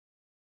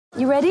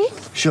You ready?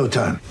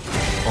 Showtime.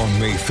 On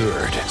May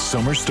 3rd,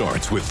 summer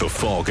starts with The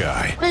Fall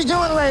Guy. Let's do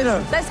it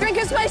later. Let's drink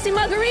a spicy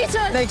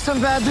margarita. Make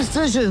some bad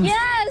decisions.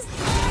 Yes!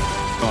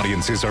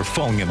 Audiences are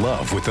falling in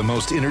love with the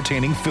most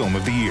entertaining film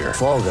of the year.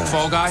 Fall Guy.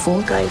 Fall Guy?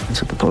 Fall guy.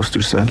 That's what the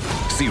poster said.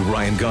 See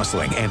Ryan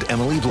Gosling and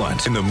Emily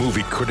Blunt in the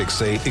movie critics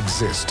say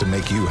exists to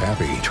make you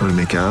happy. Trying to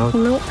make it out?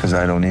 Nope. Because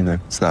I don't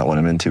either. It's not what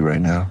I'm into right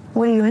now.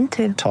 What are you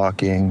into?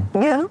 Talking.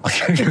 Yeah.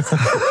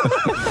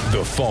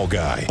 The Fall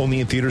Guy.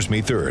 Only in theaters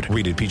May 3rd.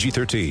 Rated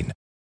PG-13.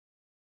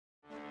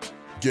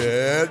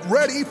 Get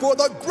ready for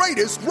the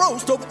greatest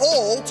roast of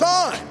all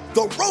time.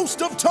 The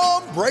Roast of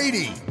Tom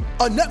Brady.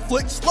 A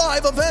Netflix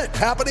live event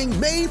happening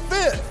May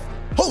 5th.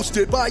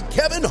 Hosted by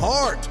Kevin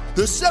Hart.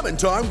 The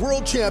 7-time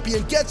world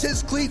champion gets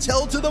his cleats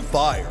held to the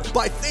fire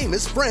by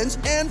famous friends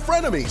and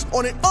frenemies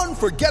on an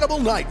unforgettable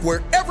night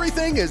where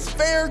everything is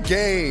fair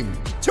game.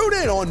 Tune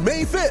in on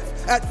May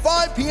 5th at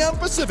 5 p.m.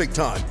 Pacific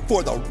time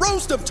for the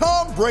Roast of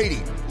Tom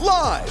Brady.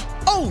 Live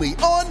only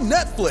on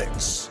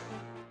Netflix.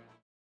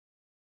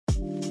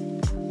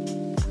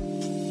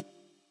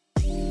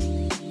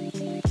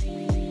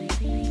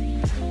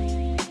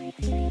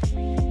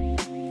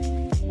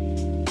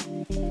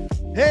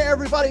 Hey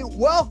everybody,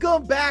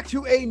 welcome back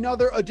to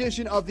another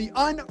edition of the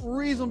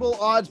Unreasonable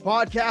Odds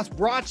podcast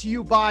brought to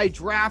you by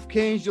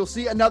DraftKings. You'll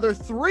see another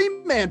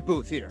 3-man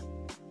booth here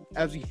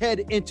as we head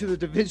into the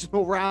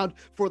divisional round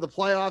for the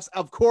playoffs.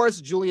 Of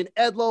course, Julian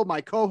Edlow,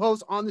 my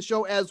co-host on the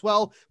show as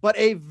well, but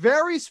a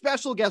very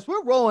special guest.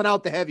 We're rolling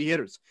out the heavy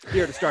hitters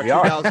here to start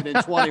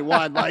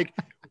 2021.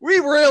 We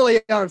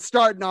really are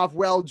starting off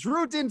well.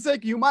 Drew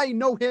Dinsick, you might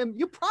know him.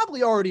 You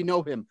probably already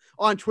know him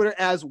on Twitter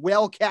as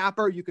Whale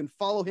Capper. You can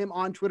follow him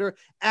on Twitter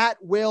at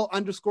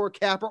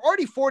Whale_Capper.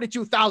 Already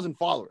 42,000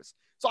 followers.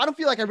 So I don't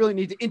feel like I really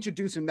need to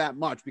introduce him that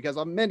much because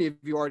many of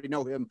you already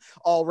know him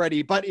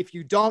already. But if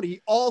you don't,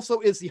 he also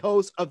is the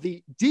host of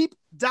the Deep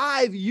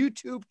Dive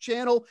YouTube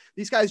channel.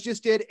 These guys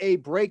just did a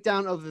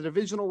breakdown of the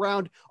divisional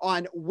round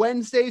on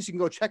Wednesdays. You can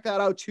go check that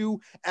out too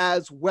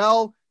as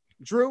well.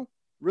 Drew,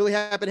 really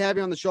happy to have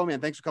you on the show, man.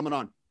 Thanks for coming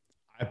on.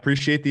 I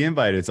appreciate the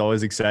invite. It's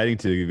always exciting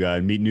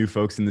to meet new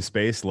folks in the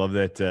space. Love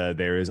that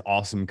there is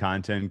awesome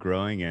content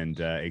growing and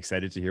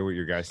excited to hear what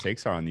your guys'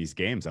 takes are on these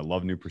games. I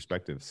love new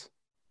perspectives.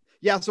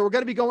 Yeah, so we're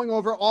going to be going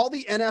over all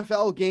the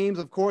NFL games,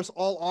 of course,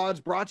 all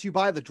odds brought to you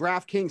by the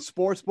DraftKings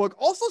Sportsbook.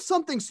 Also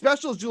something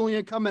special,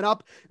 Julian, coming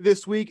up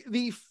this week.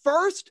 The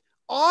first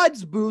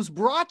odds boost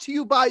brought to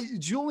you by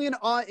Julian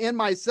and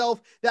myself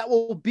that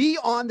will be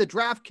on the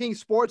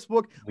DraftKings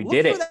Sportsbook. We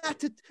did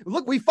it.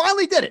 Look, we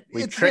finally did it.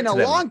 It's been a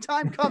long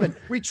time coming.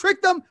 We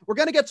tricked them. We're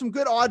going to get some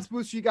good odds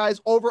boosts for you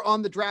guys over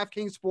on the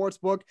DraftKings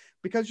Sportsbook.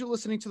 Because you're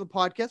listening to the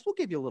podcast, we'll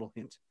give you a little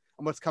hint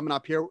on what's coming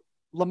up here.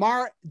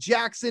 Lamar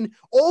Jackson,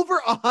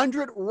 over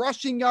 100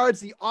 rushing yards.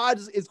 The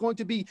odds is going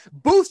to be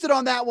boosted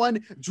on that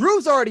one.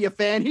 Drew's already a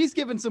fan. He's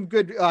given some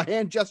good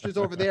hand gestures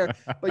over there,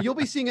 but you'll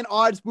be seeing an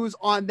odds boost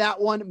on that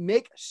one.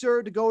 Make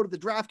sure to go to the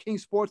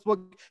DraftKings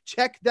Sportsbook.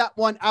 Check that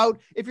one out.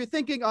 If you're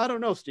thinking, I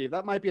don't know, Steve,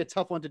 that might be a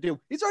tough one to do.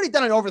 He's already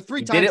done it over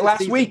 3 times. He did it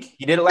last week.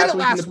 He did it last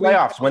week in the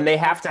playoffs. When they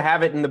have to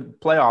have it in the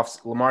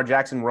playoffs, Lamar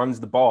Jackson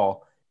runs the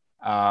ball.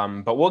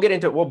 But we'll get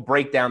into it. We'll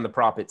break down the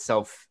prop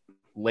itself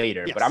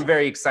later, yes. But I'm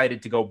very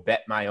excited to go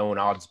bet my own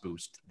odds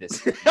boost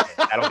this weekend.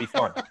 That'll be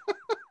fun.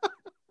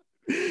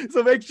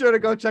 So make sure to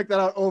go check that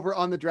out over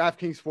on the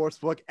DraftKings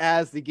Sportsbook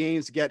as the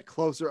games get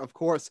closer. Of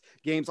course,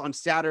 games on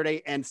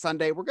Saturday and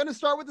Sunday. We're going to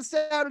start with the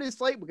Saturday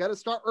slate. We got to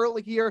start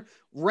early here.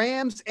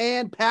 Rams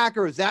and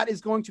Packers. That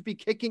is going to be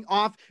kicking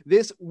off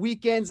this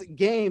weekend's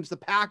games. The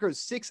Packers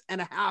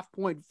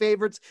 6.5-point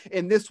favorites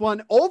in this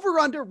one. Over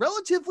under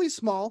relatively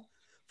small.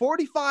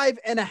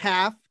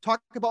 45.5.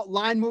 Talk about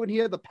line movement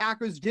here. The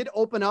Packers did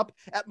open up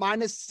at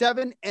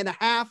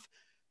 -7.5.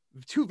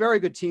 Two very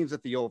good teams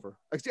at the over.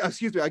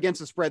 Excuse me,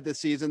 against the spread this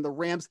season. The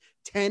Rams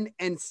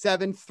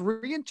 10-7,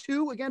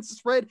 3-2 against the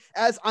spread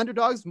as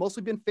underdogs,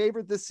 mostly been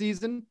favored this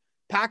season.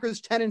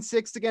 Packers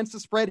 10-6 against the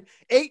spread,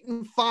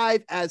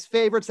 8-5 as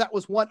favorites. That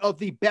was one of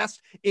the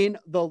best in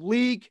the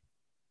league.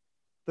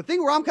 The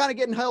thing where I'm kind of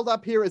getting held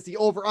up here is the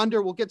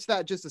over-under. We'll get to that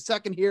in just a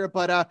second here.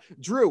 But,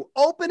 Drew,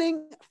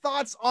 opening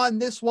thoughts on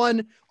this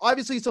one.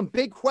 Obviously, some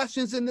big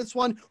questions in this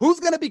one. Who's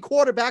going to be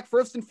quarterback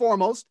first and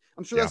foremost?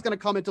 I'm sure that's going to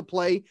come into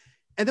play.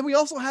 And then we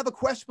also have a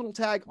questionable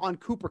tag on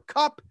Cooper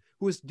Kupp,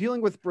 who is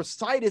dealing with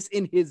bursitis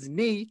in his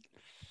knee.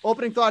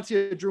 Opening thoughts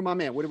here, Drew, my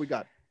man. What do we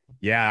got?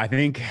 Yeah, I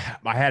think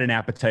I had an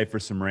appetite for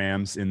some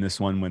Rams in this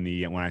one when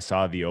I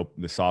saw the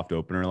soft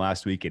opener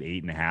last week at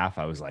 8.5.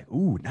 I was like,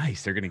 "Ooh,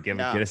 nice! They're going to get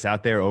us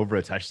out there over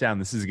a touchdown.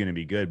 This is going to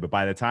be good." But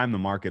by the time the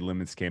market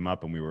limits came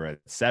up and we were at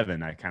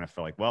 7, I kind of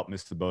felt like, "Well,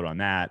 missed the boat on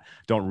that."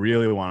 Don't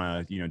really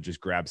want to,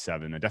 just grab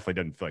 7. I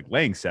definitely didn't feel like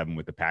laying 7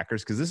 with the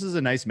Packers because this is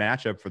a nice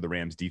matchup for the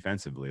Rams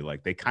defensively.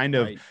 Like they kind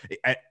of,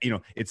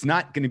 it's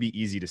not going to be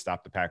easy to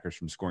stop the Packers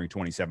from scoring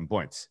 27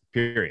 points.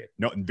 Period.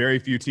 No, very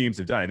few teams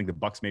have done. I think the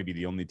Bucs may be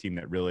the only team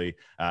that really really,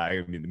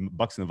 I mean, the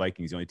Bucks and the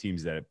Vikings, the only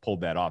teams that have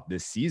pulled that off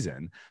this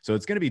season. So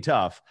it's going to be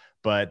tough,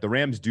 but the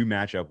Rams do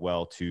match up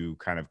well to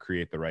kind of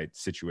create the right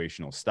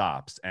situational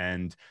stops.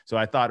 And so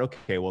I thought,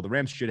 okay, well, the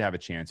Rams should have a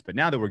chance. But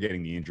now that we're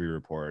getting the injury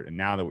report and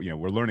now that,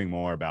 we're learning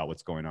more about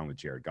what's going on with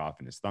Jared Goff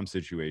and his thumb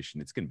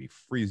situation, it's going to be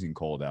freezing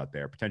cold out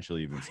there,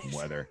 potentially even some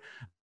weather.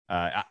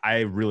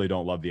 I really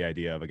don't love the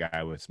idea of a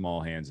guy with small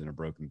hands and a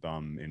broken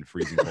thumb in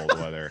freezing cold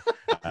weather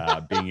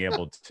being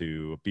able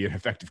to be an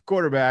effective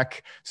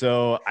quarterback.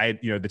 So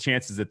the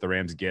chances that the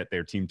Rams get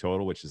their team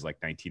total, which is like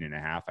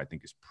 19.5, I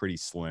think is pretty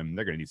slim.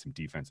 They're going to need some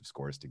defensive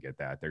scores to get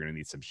that. They're going to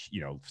need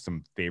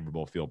some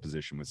favorable field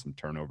position with some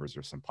turnovers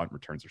or some punt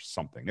returns or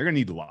something. They're going to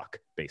need luck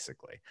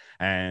basically.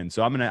 And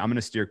so I'm going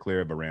to steer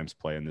clear of a Rams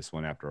play in this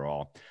one after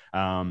all.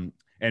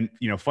 And,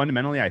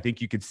 fundamentally, I think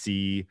you could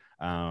see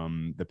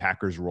the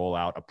Packers roll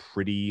out a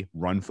pretty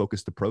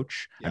run-focused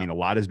approach. Yeah. I mean, a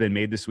lot has been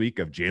made this week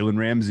of Jalen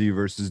Ramsey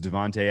versus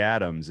Devontae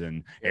Adams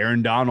and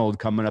Aaron Donald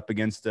coming up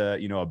against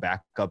a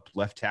backup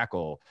left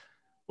tackle.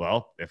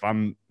 Well, if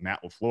I'm Matt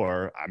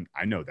LaFleur,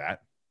 I know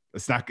that.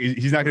 He's not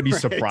going to be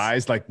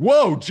surprised. Like,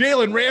 whoa,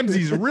 Jalen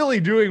Ramsey's really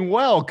doing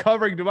well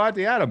covering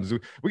Devontae Adams.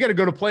 We got to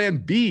go to plan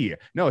B.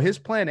 No, his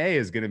plan A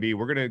is going to be,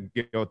 we're going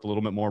to go with a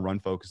little bit more run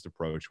focused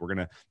approach. We're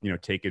going to,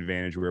 take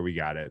advantage where we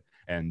got it.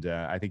 And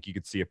I think you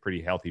could see a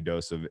pretty healthy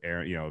dose of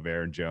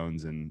Aaron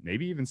Jones and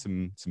maybe even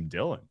some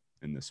Dillon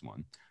in this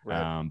one.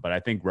 Right. But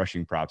I think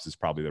rushing props is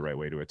probably the right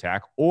way to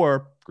attack,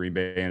 or Green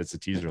Bay, and it's a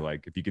teaser.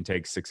 Like if you can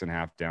take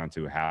 6.5 down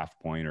to a half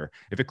point, or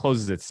if it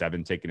closes at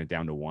 7, taking it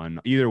down to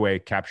 1, either way,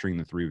 capturing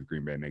the 3 with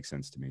Green Bay makes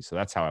sense to me. So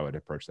that's how I would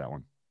approach that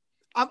one.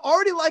 I'm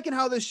already liking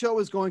how this show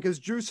is going because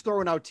Drew's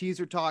throwing out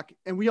teaser talk,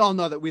 and we all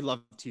know that we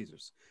love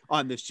teasers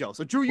on this show.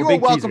 So Drew, you are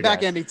welcome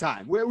back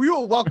anytime. We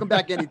will welcome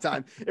back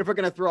anytime if we're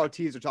going to throw out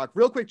teaser talk.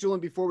 Real quick, Julian,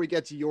 before we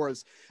get to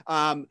yours.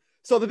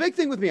 So the big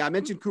thing with me, I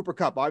mentioned Cooper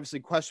Kupp, obviously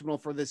questionable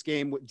for this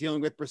game,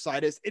 dealing with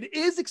bursitis. It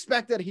is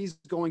expected he's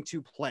going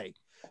to play.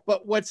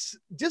 But what's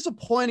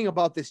disappointing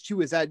about this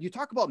too is that you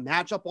talk about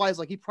matchup wise,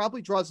 like he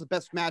probably draws the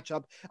best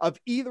matchup of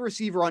either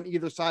receiver on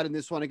either side in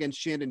this one against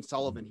Shandon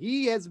Sullivan.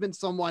 He has been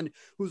someone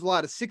who's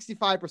allowed a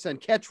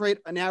 65% catch rate,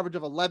 an average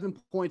of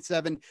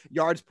 11.7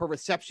 yards per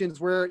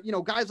receptions, where,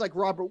 guys like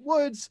Robert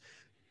Woods,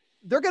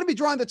 they're going to be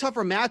drawing the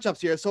tougher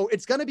matchups here. So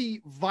it's going to be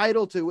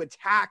vital to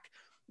attack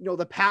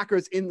the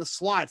Packers in the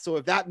slot. So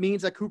if that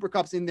means that Cooper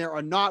Kupp's in there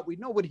or not, we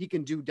know what he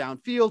can do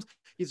downfield.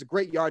 He's a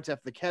great yards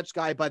after the catch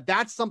guy, but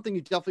that's something you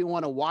definitely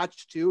want to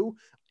watch too.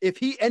 If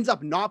he ends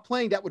up not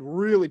playing, that would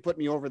really put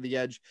me over the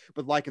edge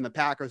with liking the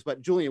Packers.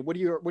 But Julian, what are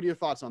your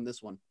thoughts on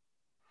this one?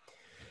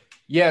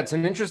 Yeah, it's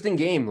an interesting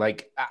game.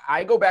 Like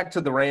I go back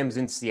to the Rams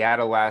in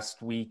Seattle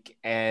last week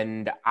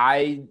and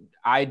I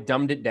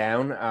dumbed it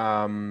down.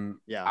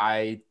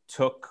 I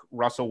took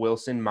Russell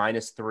Wilson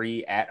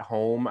 -3 at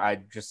home. I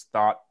just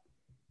thought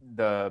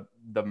the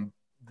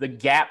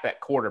gap at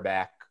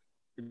quarterback,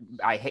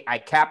 I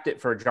capped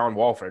it for John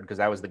Wolford because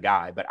I was the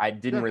guy, but I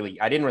didn't really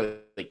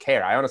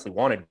care. I honestly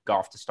wanted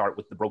Goff to start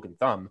with the broken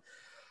thumb.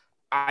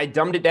 I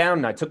dumbed it down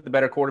and I took the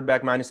better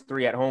quarterback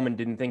 -3 at home and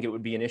didn't think it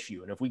would be an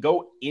issue. And if we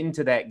go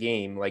into that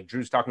game, like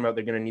Drew's talking about,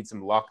 they're going to need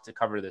some luck to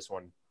cover this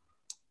one.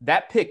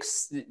 That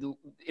picks,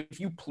 if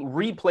you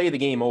replay the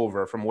game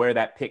over from where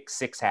that pick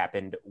 6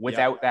 happened,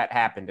 without that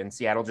happened, and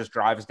Seattle just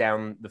drives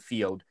down the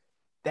field,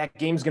 that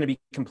game's going to be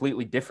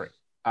completely different.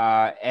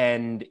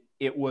 And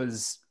it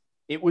was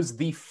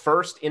the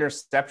first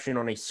interception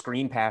on a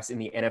screen pass in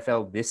the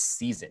NFL this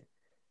season.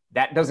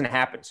 That doesn't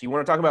happen. So you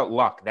want to talk about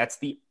luck. That's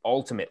the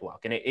ultimate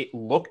luck. And it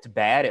looked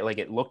bad.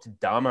 It looked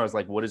dumb. I was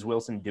like, what is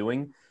Wilson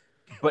doing?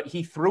 But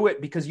he threw it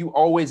because you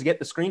always get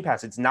the screen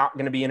pass. It's not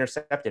going to be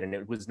intercepted. And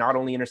it was not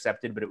only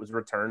intercepted, but it was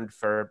returned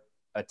for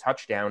a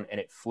touchdown, and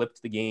it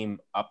flipped the game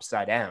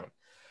upside down.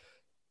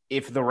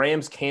 If the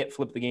Rams can't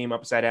flip the game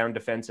upside down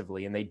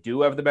defensively, and they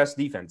do have the best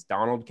defense,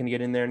 Donald can get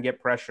in there and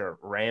get pressure.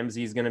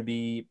 Ramsey's going to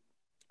be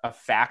a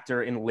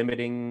factor in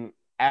limiting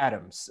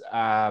Adams.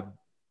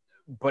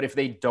 But if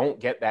they don't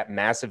get that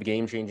massive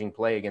game-changing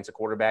play against a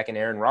quarterback in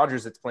Aaron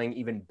Rodgers that's playing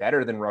even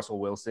better than Russell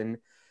Wilson,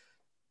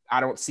 I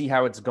don't see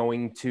how it's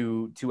going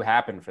to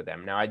happen for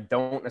them. Now, I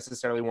don't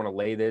necessarily want to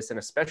lay this, and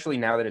especially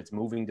now that it's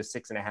moving to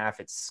 6.5,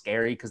 it's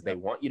scary because they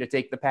want you to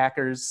take the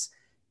Packers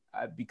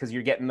because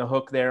you're getting the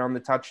hook there on the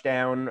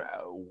touchdown.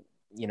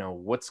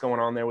 What's going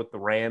on there with the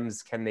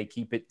Rams? Can they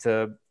keep it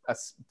to a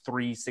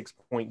 3-6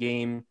 point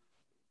game?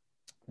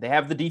 They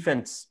have the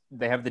defense.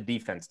 They have the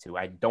defense too.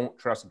 I don't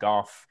trust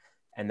Goff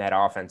and that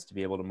offense to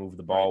be able to move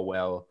the ball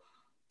well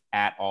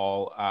at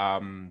all.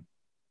 I'm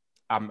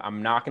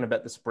not going to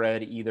bet the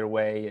spread either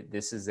way.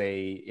 It's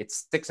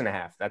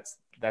 6.5.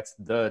 That's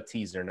the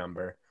teaser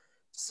number.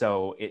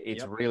 So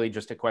it's really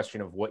just a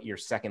question of what your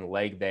second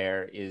leg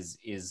there is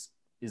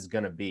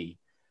going to be.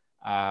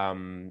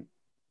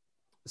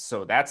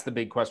 So that's the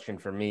big question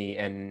for me.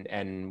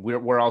 And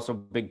we're also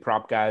big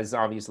prop guys,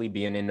 obviously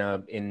being in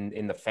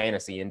the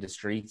fantasy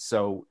industry.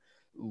 So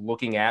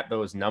looking at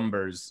those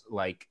numbers,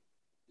 like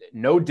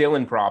no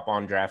Dylan prop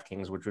on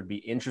DraftKings, which would be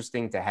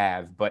interesting to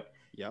have, but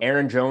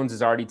Aaron Jones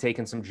has already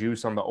taken some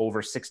juice on the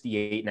over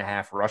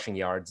 68.5 rushing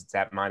yards. It's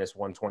at minus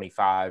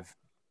 125.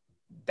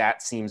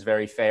 That seems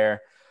very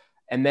fair.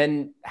 And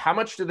then how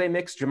much do they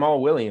mix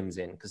Jamal Williams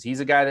in? Because he's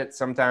a guy that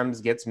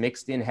sometimes gets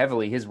mixed in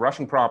heavily. His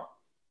rushing prop,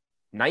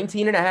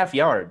 19.5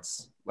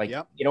 yards.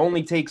 It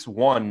only takes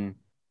one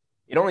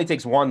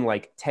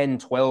like 10,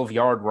 12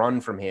 yard run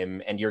from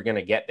him, and you're going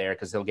to get there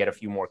because he'll get a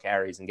few more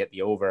carries and get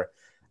the over.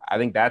 I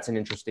think that's an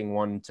interesting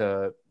one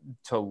to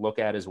look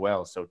at as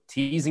well. So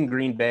teasing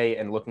Green Bay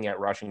and looking at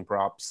rushing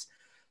props,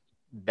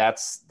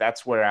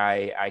 that's where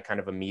I kind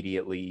of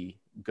immediately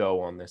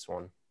go on this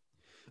one.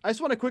 I just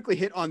want to quickly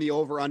hit on the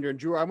over-under. And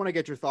Drew, I want to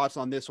get your thoughts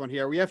on this one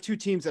here. We have two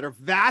teams that are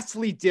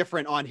vastly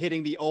different on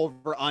hitting the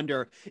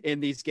over-under in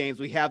these games.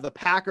 We have the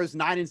Packers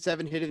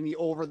 9-7 hitting the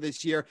over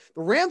this year.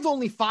 The Rams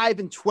only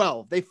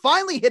 5-12. They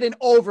finally hit an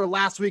over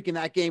last week in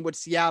that game with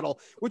Seattle,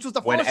 which was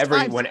the first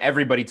time when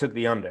everybody took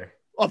the under.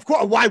 Of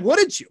course. Why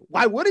wouldn't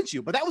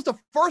you? But that was the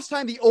first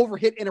time the over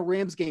hit in a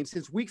Rams game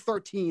since week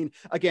 13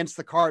 against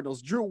the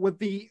Cardinals. Drew, when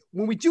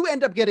we do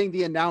end up getting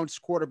the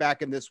announced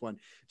quarterback in this one,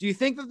 do you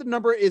think that the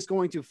number is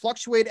going to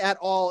fluctuate at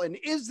all? And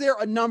is there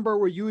a number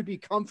where you would be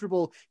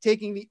comfortable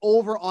taking the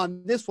over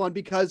on this one?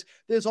 Because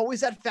there's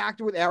always that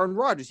factor with Aaron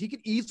Rodgers. He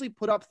could easily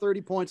put up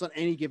 30 points on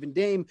any given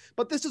game,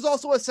 but this is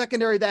also a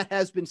secondary that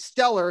has been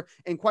stellar.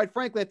 And quite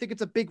frankly, I think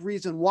it's a big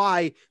reason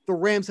why the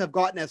Rams have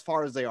gotten as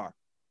far as they are.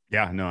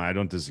 Yeah, no, I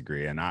don't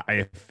disagree. And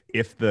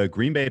if the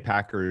Green Bay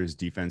Packers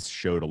defense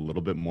showed a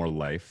little bit more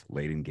life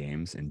late in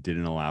games and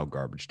didn't allow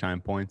garbage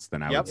time points,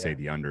 then I would say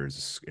the under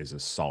is a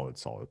solid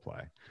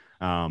play.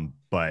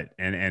 But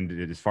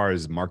as far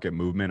as market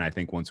movement, I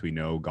think once we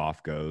know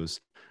Goff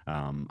goes,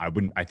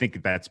 I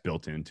think that's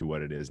built into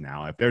what it is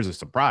now. If there's a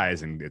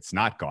surprise and it's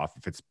not Goff,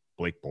 if it's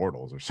Blake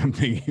Bortles or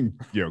something,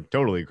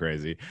 totally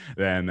crazy,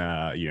 then,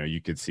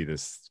 you could see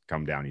this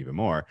come down even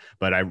more.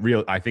 But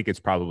I think it's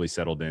probably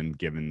settled in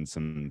given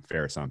some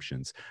fair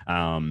assumptions.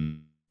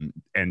 And,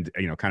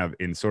 kind of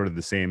in sort of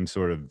the same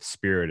sort of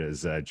spirit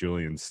as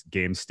Julian's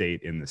game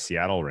state in the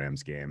Seattle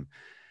Rams game,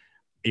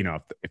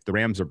 if the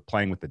Rams are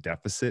playing with the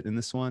deficit in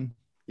this one,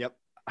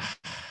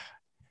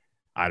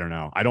 I don't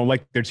know. I don't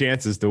like their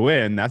chances to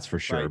win, that's for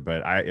sure.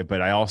 Right.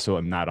 But I also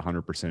am not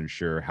 100%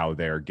 sure how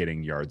they're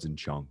getting yards in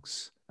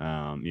chunks.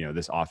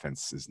 This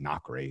offense is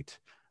not great.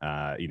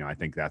 I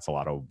think that's a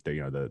lot of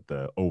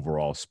the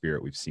overall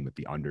spirit we've seen with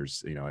the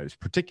unders, is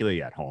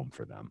particularly at home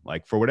for them.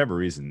 Like for whatever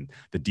reason,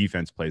 the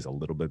defense plays a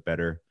little bit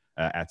better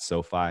at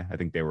SoFi. I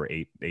think they were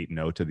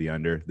 8-0 to the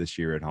under this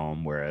year at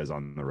home, whereas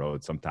on the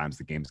road, sometimes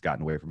the game's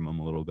gotten away from them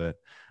a little bit.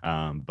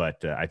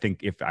 But I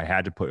think if I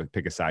had to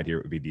pick a side here,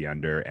 it would be the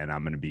under, and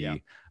I'm going to be,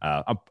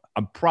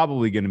 I'm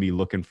probably going to be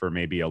looking for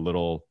maybe a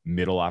little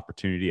middle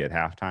opportunity at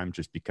halftime,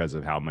 just because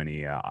of how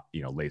many,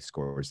 late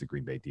scores the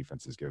Green Bay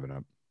defense has given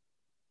up.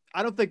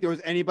 I don't think there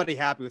was anybody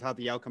happy with how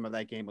the outcome of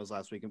that game was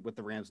last week with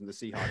the Rams and the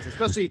Seahawks,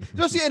 especially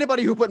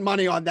anybody who put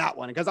money on that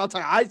one. Because I'll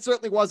tell you, I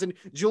certainly wasn't.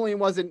 Julian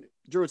wasn't.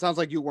 Drew, it sounds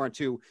like you weren't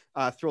too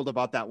thrilled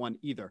about that one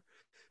either.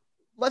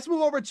 Let's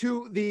move over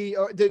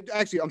to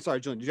actually, I'm sorry,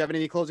 Julian, did you have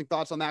any closing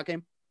thoughts on that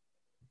game?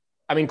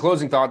 I mean,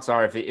 closing thoughts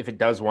are if it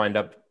does wind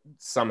up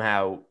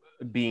somehow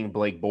being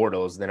Blake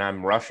Bortles, then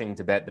I'm rushing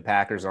to bet the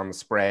Packers on the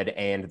spread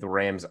and the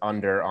Rams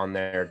under on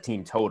their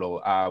team total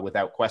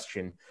without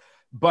question.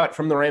 But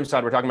from the Rams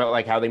side, we're talking about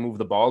like how they move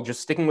the ball.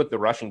 Just sticking with the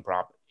rushing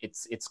prop,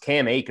 it's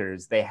Cam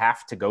Akers. They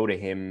have to go to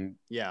him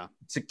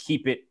to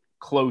keep it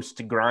close,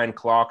 to grind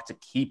clock, to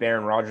keep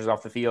Aaron Rodgers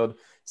off the field.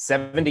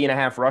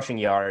 70.5 rushing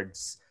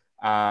yards.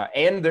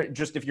 And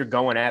just if you're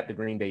going at the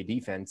Green Bay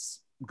defense,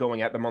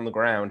 going at them on the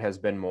ground has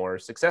been more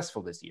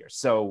successful this year.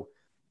 So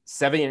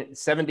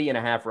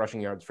 70.5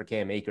 rushing yards for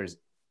Cam Akers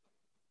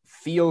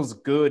feels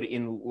good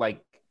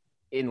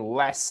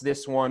unless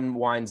this one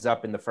winds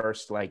up in the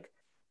first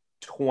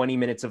 20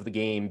 minutes of the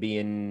game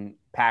being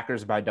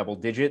Packers by double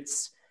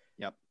digits.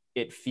 Yep.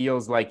 It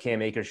feels like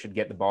Cam Akers should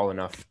get the ball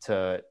enough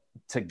to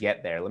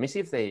get there. Let me see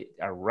if they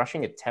are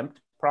rushing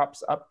attempt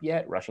props up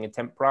yet. Rushing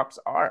attempt props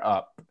are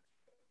up.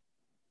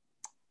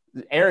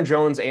 Aaron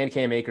Jones and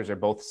Cam Akers are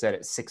both set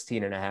at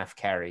 16.5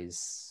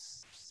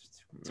 carries.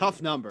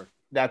 Tough number.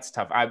 That's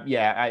tough.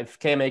 If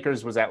Cam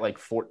Akers was at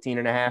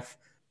 14.5,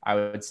 I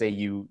would say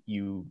you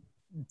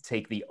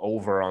take the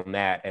over on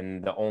that,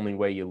 and the only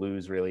way you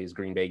lose really is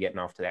Green Bay getting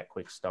off to that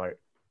quick start.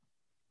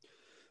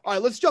 All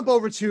right, let's jump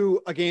over to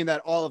a game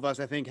that all of us,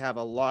 I think, have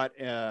a lot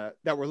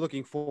that we're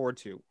looking forward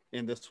to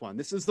in this one.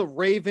 This is the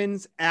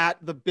Ravens at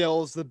the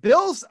Bills. The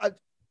Bills,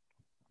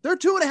 they're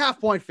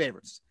 2.5-point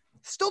favorites.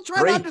 Still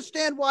trying to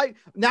understand why.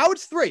 Now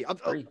it's 3.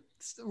 I'm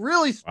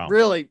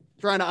really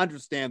trying to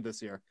understand this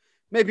here.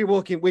 Maybe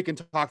we can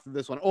talk through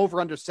this one.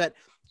 Over under set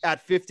at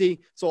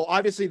 50. So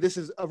obviously this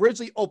is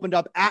originally opened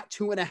up at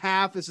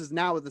 2.5. This is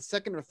now the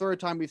second or third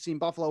time we've seen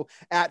Buffalo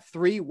at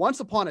 3. Once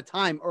upon a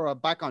time, or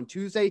back on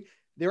Tuesday,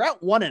 they're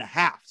at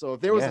 1.5. So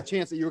if there was a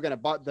chance that you were going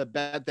to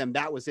bet them,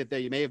 that was it there.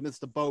 You may have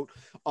missed the boat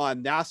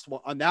on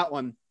that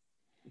one.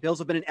 Bills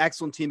have been an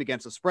excellent team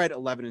against the spread,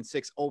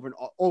 11-6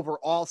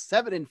 overall,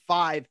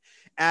 7-5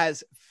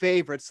 as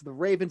favorites. The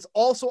Ravens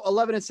also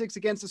 11-6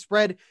 against the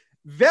spread.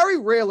 Very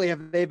rarely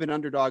have they been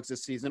underdogs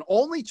this season.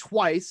 Only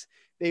twice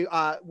they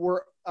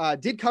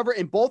did cover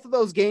in both of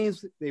those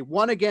games. They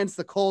won against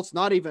the Colts,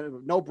 not even a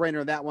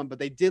no-brainer in that one, but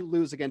they did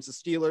lose against the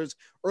Steelers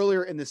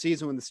earlier in the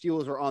season when the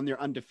Steelers were on their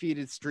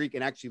undefeated streak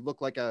and actually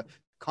looked like a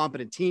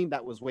competent team.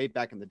 That was way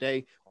back in the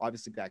day,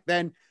 obviously back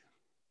then.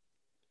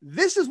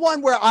 This is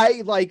one where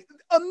I like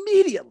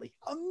immediately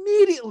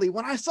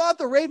when I saw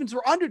the Ravens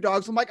were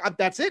underdogs, I'm like,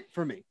 that's it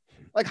for me.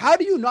 Like, how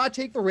do you not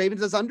take the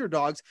Ravens as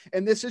underdogs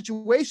in this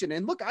situation?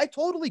 And look, I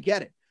totally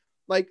get it.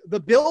 Like, the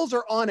Bills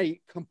are on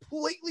a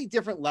completely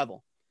different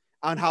level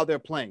on how they're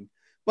playing.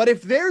 But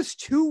if there's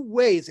two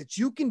ways that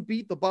you can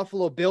beat the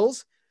Buffalo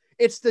Bills,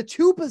 it's the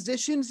two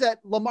positions that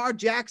Lamar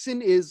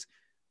Jackson is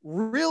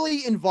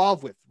really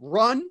involved with,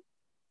 run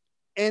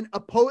and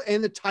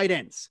the tight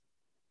ends.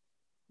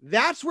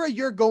 That's where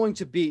you're going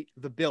to beat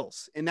the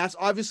Bills. And that's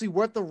obviously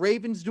what the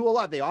Ravens do a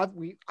lot. I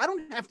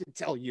don't have to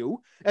tell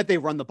you that they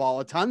run the ball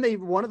a ton. They're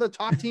one of the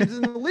top teams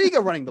in the league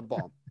at running the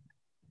ball.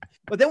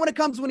 But then when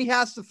he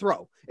has to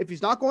throw, if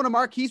he's not going to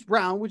Marquise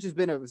Brown, which has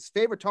been his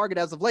favorite target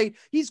as of late,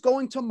 he's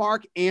going to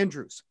Mark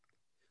Andrews.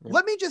 Yeah.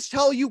 Let me just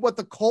tell you what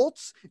the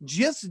Colts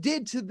just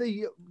did to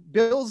the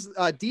Bills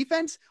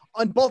defense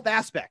on both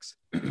aspects.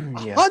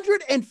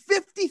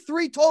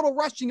 153 total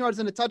rushing yards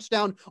and a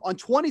touchdown on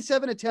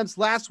 27 attempts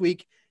last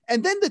week.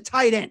 And then the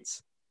tight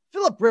ends.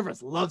 Phillip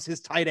Rivers loves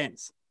his tight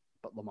ends,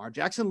 but Lamar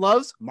Jackson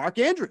loves Mark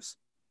Andrews.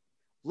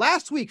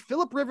 Last week,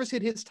 Phillip Rivers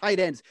hit his tight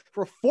ends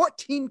for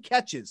 14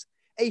 catches,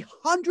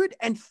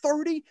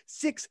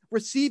 136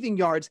 receiving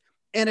yards,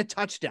 and a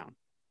touchdown.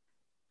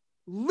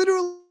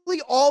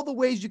 Literally all the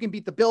ways you can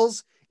beat the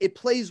Bills, it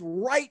plays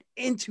right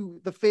into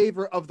the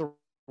favor of the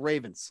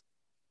Ravens.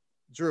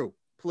 Drew,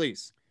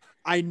 please.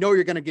 I know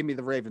you're going to give me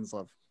the Ravens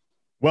love.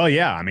 Well,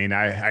 yeah, I mean,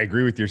 I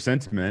agree with your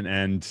sentiment.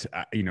 And,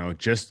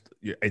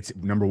 it's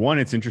number one,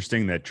 it's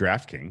interesting that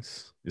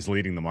DraftKings is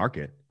leading the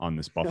market on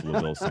this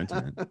Buffalo Bills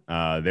sentiment.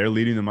 They're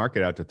leading the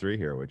market out to 3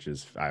 here, which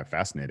is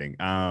fascinating.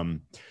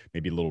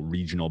 Maybe a little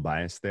regional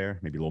bias there,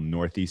 maybe a little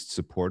Northeast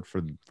support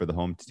for the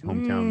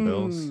hometown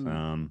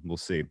Bills. We'll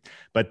see.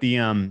 But the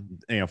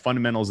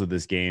fundamentals of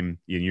this game,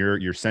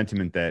 your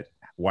sentiment that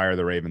why are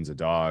the Ravens a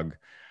dog?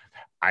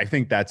 I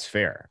think that's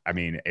fair. I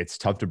mean, it's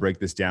tough to break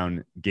this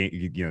game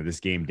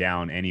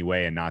down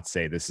anyway and not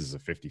say this is a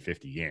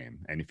 50-50 game.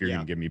 And if you're going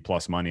to give me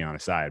plus money on a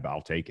side,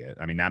 I'll take it.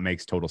 I mean, that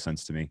makes total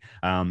sense to me.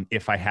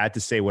 If I had to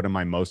say what am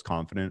I most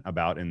confident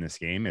about in this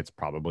game, it's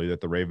probably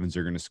that the Ravens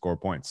are going to score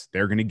points.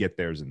 They're going to get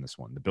theirs in this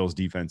one. The Bills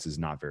defense is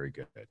not very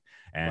good.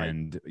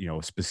 And,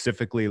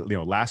 specifically,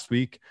 last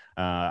week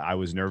I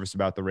was nervous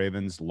about the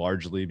Ravens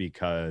largely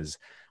because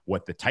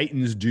what the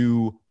Titans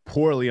do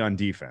poorly on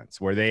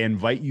defense, where they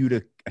invite you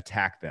to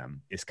attack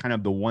them, is kind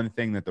of the one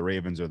thing that the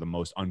Ravens are the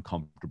most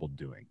uncomfortable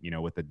doing,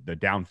 with the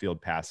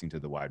downfield passing to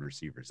the wide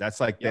receivers.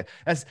 That's like,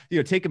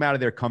 take them out of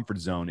their comfort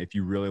zone if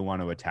you really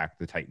want to attack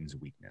the Titans'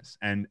 weakness.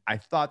 And I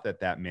thought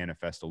that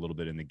manifests a little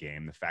bit in the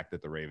game. The fact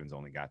that the Ravens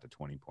only got to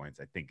 20 points,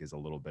 I think, is a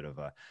little bit of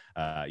a,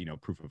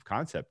 proof of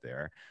concept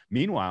there.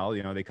 Meanwhile,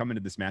 they come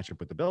into this matchup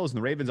with the Bills, and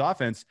the Ravens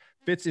offense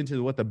fits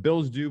into what the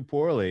Bills do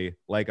poorly,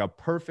 like a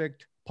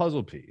perfect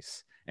puzzle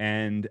piece.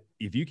 And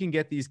if you can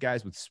get these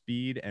guys with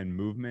speed and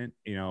movement,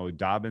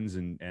 Dobbins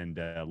and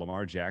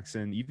Lamar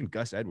Jackson, even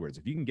Gus Edwards,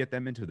 if you can get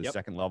them into the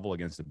second level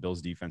against the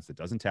Bills defense that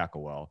doesn't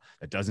tackle well,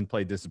 that doesn't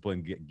play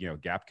discipline,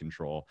 gap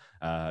control,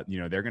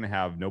 they're going to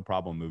have no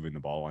problem moving the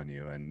ball on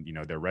you. And,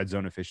 their red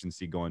zone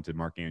efficiency going to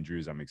Mark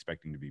Andrews, I'm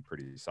expecting to be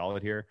pretty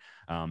solid here.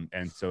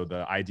 And so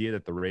the idea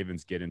that the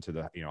Ravens get into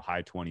the,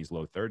 high 20s,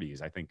 low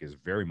 30s, I think is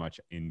very much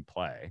in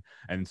play.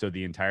 And so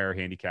the entire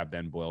handicap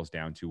then boils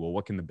down to, well,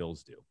 what can the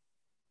Bills do?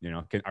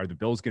 Are the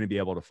Bills going to be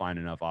able to find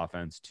enough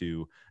offense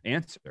to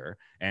answer?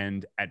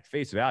 And at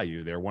face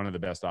value, they're one of the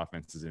best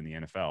offenses in the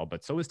NFL,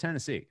 but so is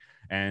Tennessee.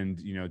 And,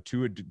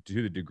 to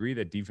the degree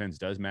that defense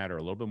does matter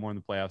a little bit more in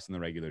the playoffs than the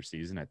regular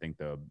season, I think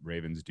the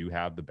Ravens do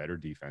have the better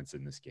defense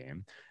in this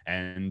game.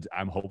 And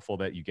I'm hopeful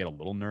that you get a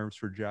little nerves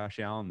for Josh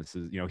Allen. This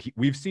is,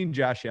 we've seen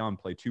Josh Allen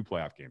play 2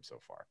 playoff games so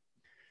far.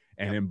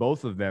 And in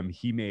both of them,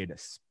 he made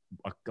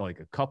a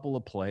couple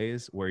of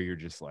plays where you're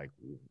just like,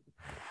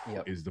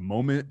 is the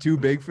moment too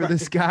big for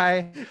this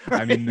guy?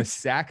 I mean, the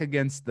sack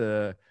and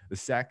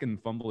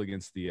fumble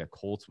against the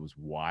Colts was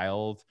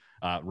wild.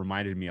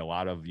 Reminded me a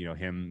lot of,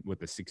 him with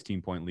the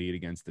 16-point lead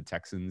against the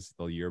Texans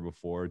the year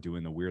before,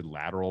 doing the weird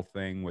lateral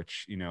thing,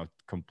 which,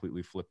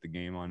 completely flipped the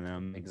game on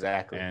them.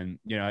 Exactly. And,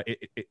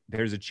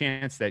 there's a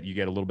chance that you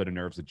get a little bit of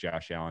nerves with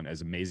Josh Allen,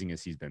 as amazing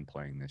as he's been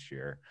playing this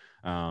year.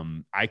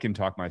 I can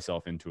talk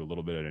myself into a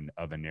little bit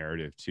of a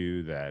narrative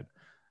too, that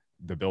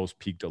the Bills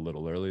peaked a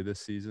little early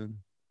this season.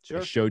 Sure.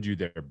 They showed you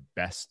their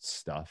best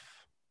stuff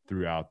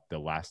throughout the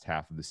last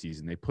half of the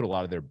season. They put a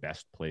lot of their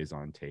best plays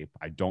on tape.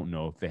 I don't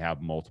know if they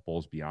have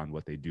multiples beyond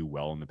what they do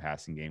well in the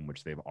passing game,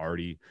 which they've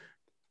already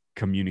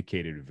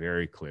communicated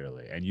very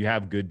clearly. And you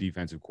have good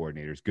defensive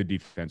coordinators, good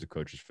defensive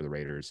coaches for the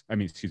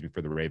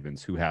for the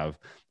Ravens, who have,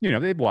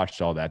 they've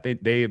watched all that.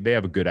 They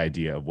have a good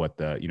idea of what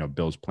the,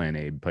 Bills plan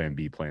A, plan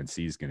B, plan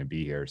C is going to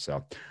be here.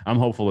 So I'm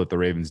hopeful that the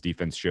Ravens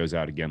defense shows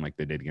out again like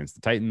they did against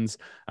the Titans,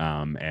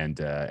 and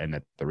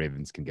that the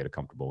Ravens can get a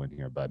comfortable win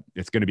here. But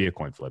it's going to be a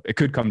coin flip. It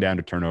could come down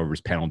to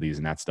turnovers, penalties,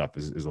 and that stuff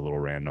is a little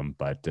random.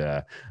 But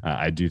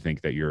I do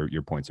think that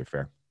your points are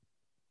fair.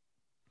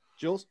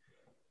 Jules?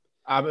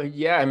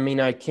 Yeah, I mean,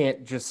 I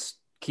can't just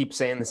keep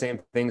saying the same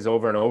things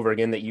over and over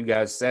again that you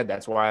guys said.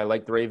 That's why I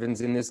like the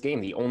Ravens in this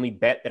game. The only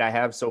bet that I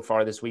have so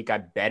far this week, I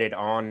bet it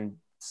on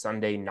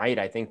Sunday night,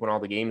 I think when all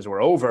the games were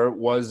over,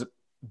 was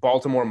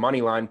Baltimore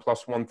money line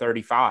plus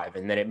 135.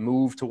 And then it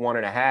moved to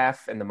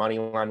 1.5, and the money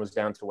line was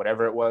down to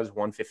whatever it was,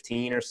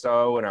 115 or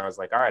so. And I was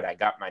like, all right, I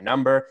got my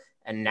number.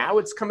 And now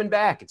it's coming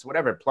back. It's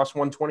whatever, plus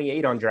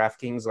 128 on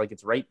DraftKings. Like,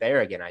 it's right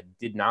there again. I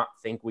did not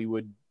think we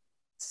would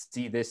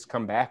see this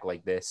come back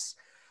like this.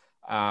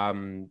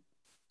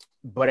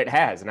 But it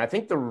has. And I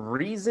think the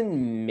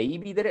reason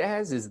maybe that it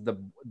has is the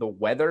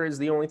weather is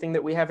the only thing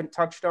that we haven't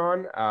touched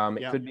on.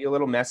 It could be a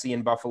little messy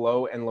in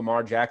Buffalo, and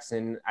Lamar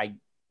Jackson, I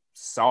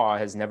saw,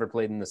 has never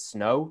played in the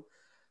snow.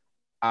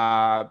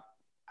 I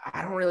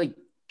don't really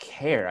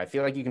care. I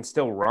feel like you can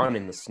still run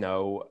in the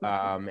snow.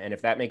 And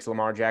if that makes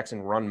Lamar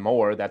Jackson run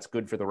more, that's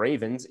good for the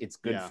Ravens. It's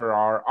good for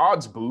our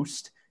odds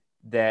boost.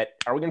 Are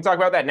we going to talk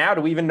about that now?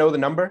 Do we even know the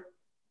number?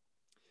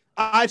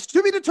 It's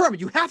to be determined.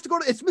 You have to go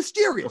to, it's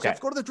mysterious. Okay. You have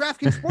to go to the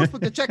DraftKings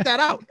Sportsbook to check that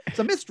out. It's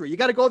a mystery. You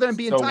got to go there and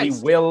be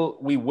enticed. So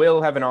we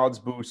will have an odds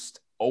boost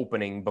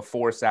opening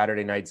before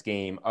Saturday night's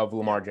game of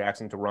Lamar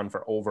Jackson to run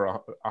for over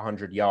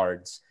 100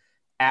 yards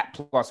at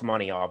plus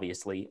money,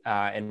 obviously.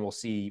 And we'll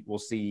see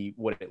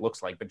what it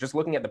looks like. But just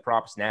looking at the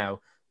props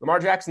now, Lamar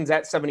Jackson's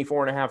at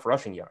 74.5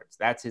 rushing yards.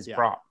 That's his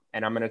prop.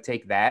 And I'm going to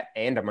take that,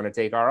 and I'm going to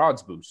take our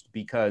odds boost,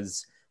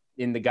 because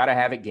in the gotta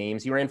have it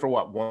games, he ran for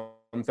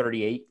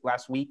 138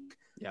 last week.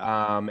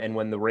 Yeah. And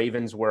when the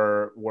Ravens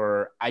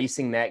were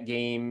icing that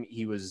game,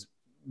 he was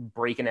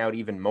breaking out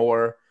even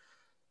more.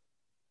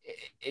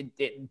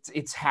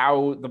 It's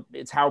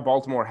how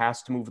Baltimore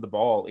has to move the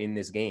ball in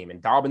this game,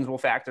 and Dobbins will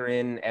factor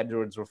in,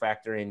 Edwards will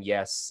factor in,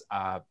 yes.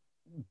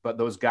 But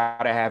those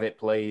gotta have it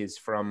plays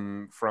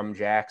from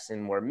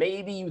Jackson, where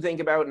maybe you think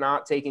about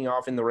not taking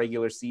off in the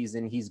regular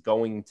season, he's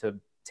going to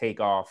take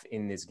off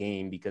in this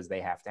game because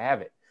they have to have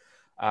it.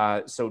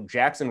 So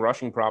Jackson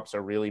rushing props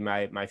are really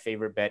my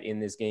favorite bet in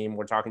this game.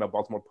 We're talking about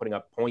Baltimore putting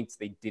up points.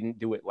 They didn't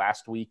do it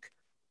last week.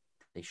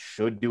 They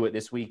should do it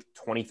this week.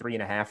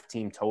 23.5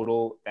 team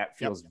total. That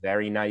feels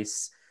very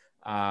nice.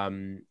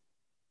 And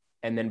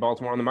then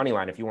Baltimore on the money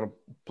line. If you want to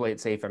play it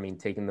safe, I mean,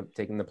 taking the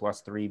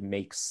 +3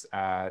 makes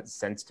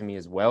sense to me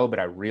as well. But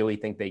I really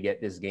think they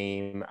get this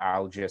game.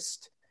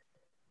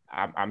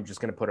 I'm just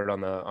going to put it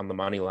on the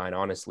money line,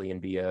 honestly, and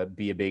be a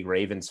big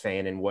Ravens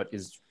fan in what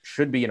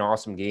should be an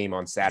awesome game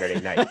on Saturday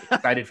night.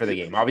 Excited for the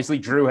game. Obviously,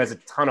 Drew has a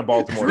ton of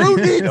Baltimore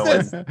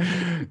futures going.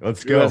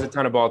 Let's go. Drew has a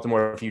ton of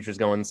Baltimore futures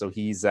going, so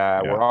he's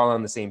we're all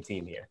on the same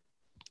team here.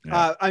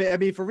 Yeah. I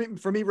mean,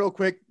 for me, real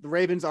quick, the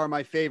Ravens are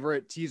my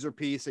favorite teaser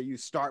piece that you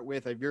start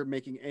with. If you're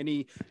making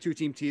any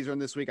two-team teaser in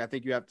this week, I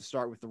think you have to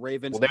start with the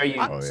Ravens. Well, there you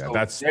go. So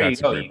that's you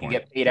go. You can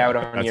get paid out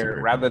on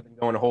rather than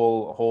going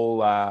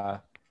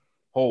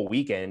whole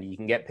weekend, you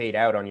can get paid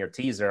out on your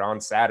teaser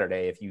on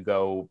Saturday if you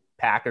go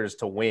Packers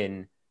to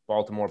win,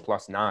 Baltimore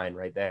 +9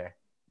 right there.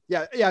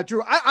 Yeah,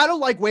 Drew, I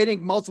don't like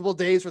waiting multiple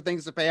days for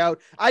things to pay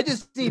out. I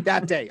just need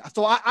that day.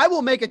 So I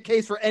will make a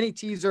case for any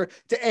teaser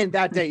to end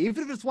that day.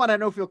 Even if it's one I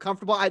don't feel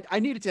comfortable, I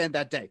need it to end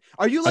that day.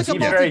 Are you like a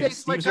multi-day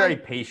sweat guy? Steve's very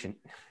patient.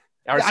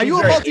 Are you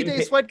a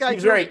multi-day sweat guy?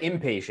 He's very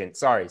impatient.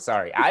 Sorry.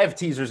 I have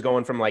teasers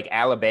going from like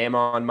Alabama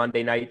on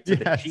Monday night to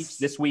the Chiefs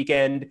this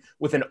weekend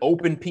with an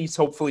open piece,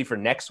 hopefully for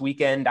next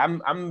weekend.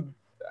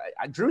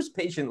 Drew's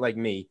patient like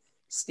me.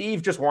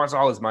 Steve just wants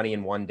all his money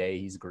in one day.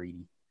 He's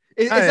greedy.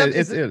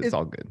 It's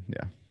all good.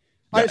 Yeah.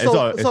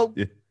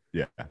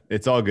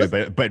 It's all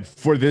good. But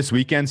for this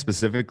weekend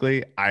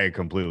specifically, I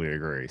completely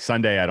agree.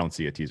 Sunday, I don't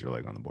see a teaser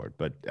leg on the board,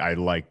 but I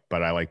like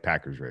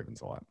Packers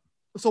Ravens a lot.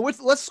 So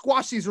let's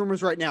squash these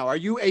rumors right now. Are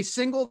you a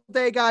single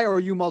day guy or are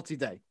you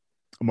multi-day?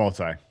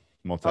 Multi.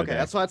 Okay,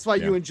 that's why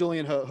you and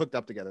Julian hooked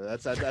up together.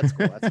 That's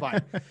cool. That's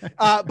fine.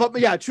 But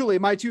yeah, truly,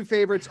 my two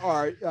favorites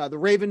are the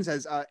Ravens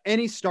as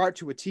any start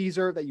to a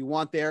teaser that you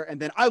want there, and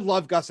then I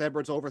love Gus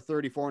Edwards over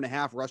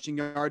 34.5 rushing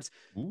yards.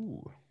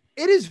 Ooh.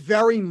 It is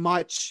very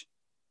much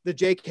the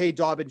J.K.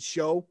 Dobbins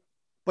show,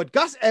 but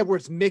Gus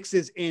Edwards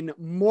mixes in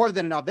more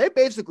than enough. They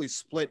basically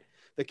split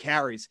the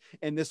carries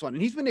in this one,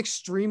 and he's been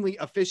extremely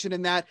efficient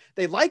in that.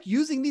 They like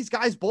using these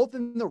guys both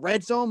in the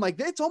red zone. Like,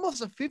 it's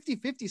almost a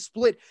 50-50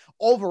 split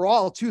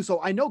overall too.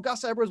 So I know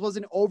Gus Edwards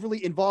wasn't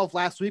overly involved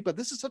last week, but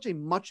this is such a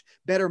much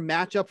better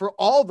matchup for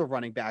all the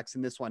running backs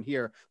in this one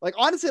here. Like,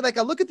 honestly, like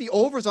I look at the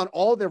overs on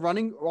all their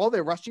rushing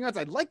yards.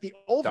 I'd like the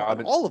over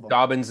on all of them.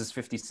 Dobbins is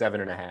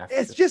 57.5.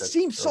 It just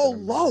seems so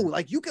low.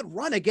 Like, you could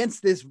run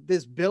against this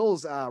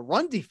Bills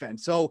run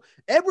defense. So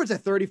Edwards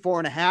at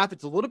 34.5.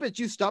 It's a little bit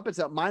juiced up. It's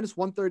at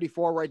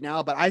 -134 4 right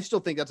now, but I still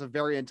think that's a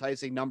very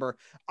enticing number.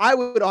 I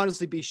would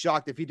honestly be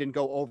shocked if he didn't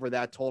go over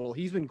that total.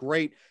 He's been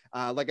great.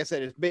 Like I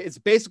said, it's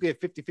basically a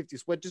 50-50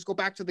 split. Just go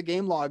back to the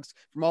game logs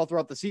from all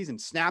throughout the season.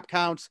 Snap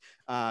counts,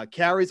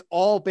 carries,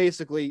 all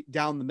basically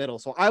down the middle.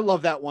 So I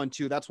love that one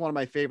too. That's one of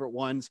my favorite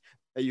ones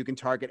that you can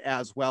target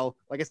as well.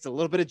 Like I said, a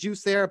little bit of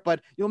juice there,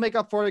 but you'll make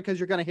up for it because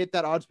you're going to hit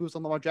that odds boost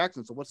on Lamar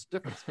Jackson. So what's the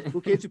difference?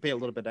 Who cares? You pay a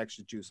little bit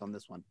extra juice on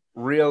this one.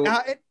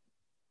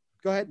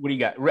 Go ahead. What do you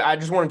got? I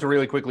just wanted to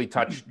really quickly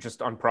touch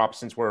just on props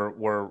since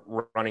we're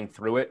running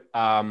through it.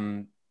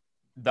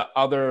 The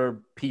other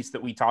piece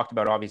that we talked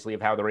about, obviously,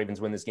 of how the Ravens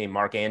win this game,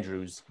 Mark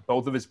Andrews,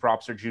 both of his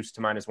props are juiced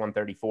to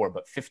 -134,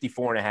 but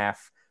 54.5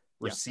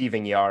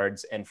 receiving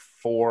yards and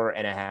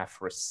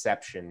 4.5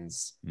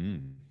 receptions.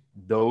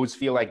 Those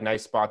feel like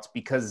nice spots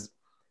because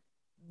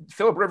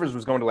Phillip Rivers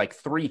was going to like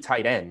 3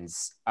 tight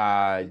ends.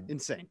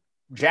 Insane.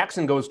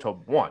 Jackson goes to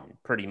 1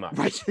 pretty much.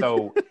 Right.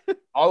 So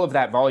all of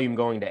that volume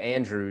going to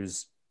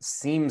Andrews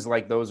seems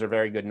like those are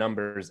very good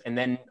numbers. And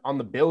then on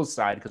the Bills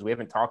side, because we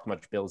haven't talked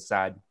much Bills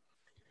side,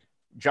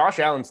 Josh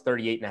Allen's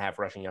 38.5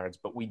 rushing yards,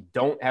 but we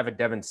don't have a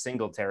Devin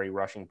Singletary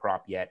rushing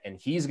prop yet. And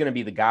he's going to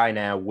be the guy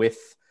now with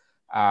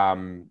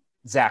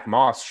Zach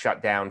Moss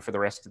shut down for the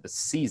rest of the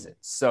season.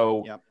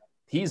 So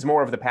he's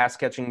more of the pass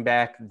catching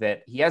back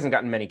that he hasn't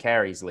gotten many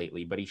carries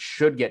lately, but he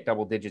should get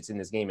double digits in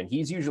this game. And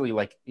he's usually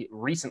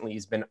recently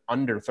he's been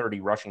under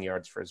 30 rushing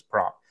yards for his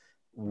prop.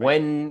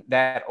 When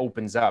that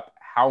opens up,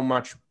 how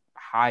much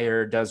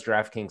higher does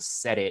DraftKings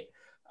set it?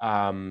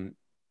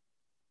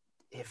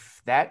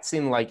 If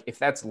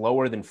that's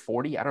lower than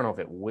 40, I don't know if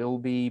it will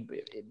be.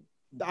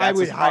 I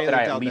would highly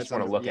doubt at least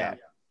want to look at.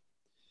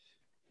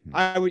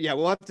 I would,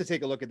 we'll have to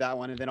take a look at that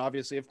one. And then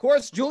obviously, of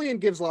course, Julian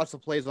gives lots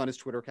of plays on his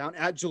Twitter account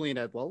at Julian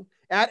Edwell,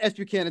 at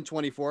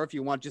SBuchanan24. If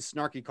you want just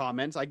snarky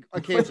comments, I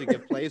occasionally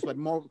give plays, but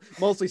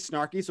mostly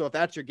snarky. So if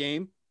that's your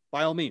game,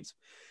 by all means,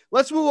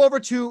 let's move over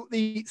to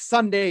the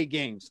Sunday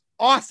games.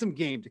 Awesome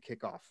game to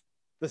kick off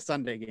the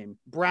Sunday game.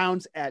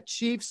 Browns at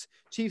Chiefs.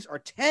 Chiefs are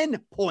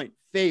 10-point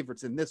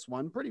favorites in this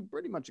one.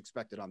 Pretty much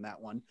expected on that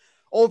one.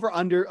 Over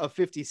under of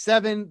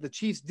 57. The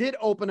Chiefs did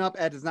open up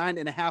at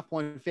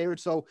 9.5-point favorite.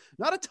 So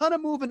not a ton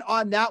of movement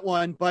on that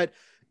one, but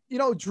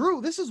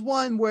Drew, this is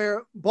one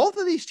where both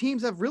of these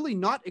teams have really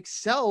not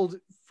excelled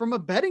from a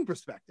betting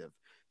perspective.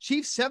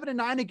 Chiefs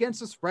 7-9 against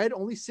the spread,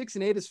 only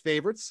 6-8 as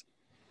favorites.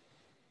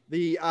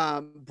 The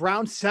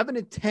Browns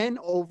 7-10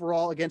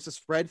 overall against the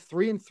spread,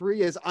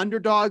 3-3 as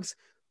underdogs.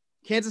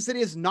 Kansas City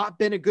has not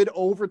been a good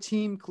over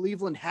team.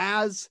 Cleveland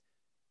has.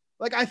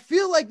 I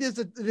feel like there's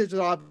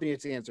an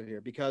obvious answer here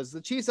because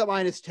the Chiefs at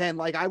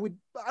 -10, I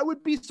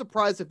would be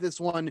surprised if this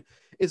one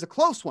is a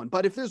close one.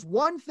 But if there's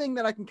one thing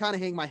that I can kind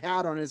of hang my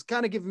hat on, is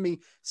kind of giving me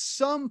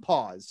some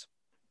pause.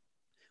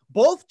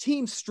 Both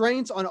teams'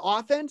 strengths on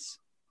offense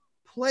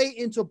play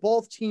into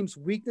both teams'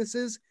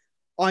 weaknesses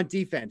on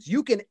defense.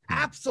 You can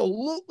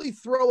absolutely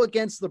throw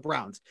against the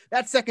Browns.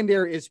 That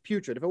secondary is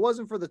putrid. If it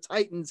wasn't for the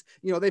Titans,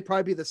 they'd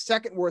probably be the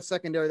second worst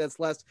secondary that's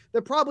left.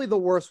 They're probably the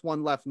worst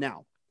one left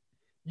now.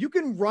 You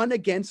can run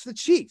against the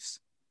Chiefs.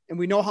 And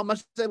we know how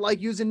much they like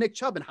using Nick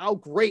Chubb and how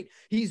great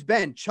he's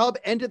been. Chubb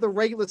ended the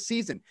regular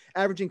season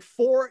averaging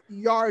 4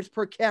 yards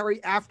per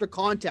carry after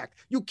contact.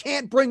 You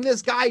can't bring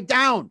this guy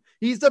down.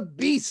 He's a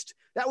beast.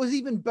 That was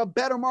even a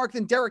better mark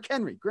than Derrick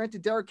Henry.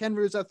 Granted, Derrick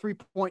Henry was at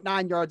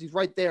 3.9 yards. He's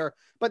right there,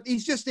 but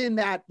he's just in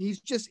that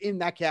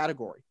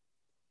category.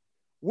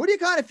 What are you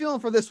kind of feeling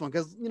for this one?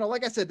 Because,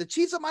 like I said, the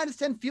Chiefs at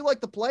 -10 feel like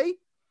the play,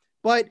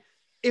 but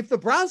if the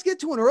Browns get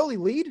to an early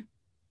lead,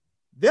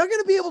 they're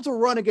going to be able to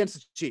run against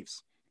the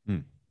Chiefs.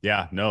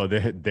 Yeah, no,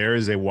 there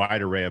is a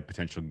wide array of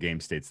potential game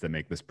states that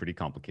make this pretty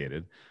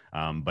complicated.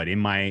 But in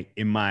my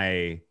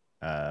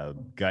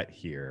gut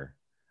here,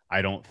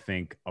 I don't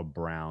think a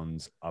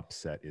Browns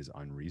upset is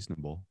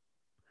unreasonable.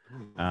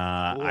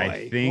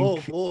 I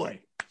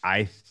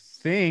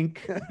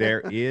think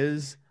there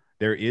is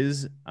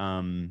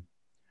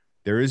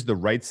the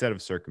right set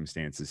of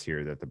circumstances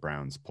here that the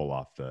Browns pull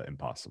off the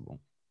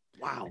impossible.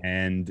 Wow.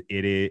 And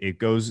it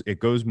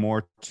goes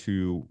more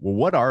to, well,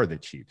 what are the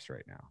Chiefs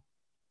right now?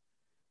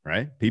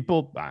 Right?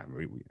 People,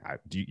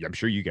 I'm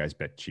sure you guys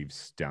bet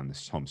Chiefs down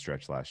this home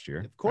stretch last year.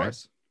 Of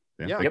course.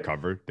 Right? Yeah. They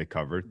covered. They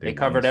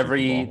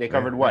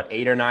covered what,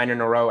 8 or 9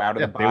 in a row out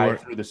of the bye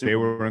through the Super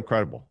Bowl. They were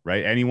incredible,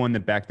 right? Anyone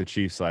that backed the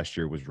Chiefs last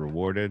year was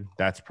rewarded.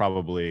 That's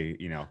probably,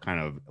 kind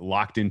of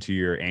locked into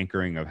your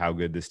anchoring of how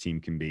good this team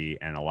can be.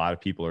 And a lot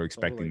of people are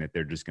expecting that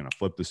they're just going to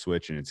flip the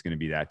switch and it's going to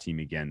be that team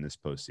again this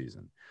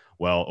postseason.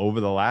 Well, over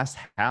the last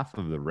half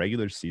of the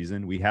regular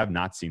season, we have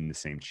not seen the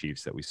same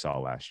Chiefs that we saw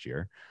last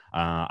year.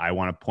 I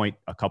want to point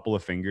a couple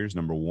of fingers.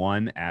 Number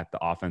one, at the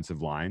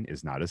offensive line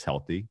is not as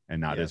healthy and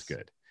not as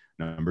good.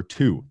 Number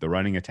two, the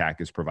running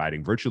attack is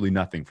providing virtually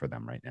nothing for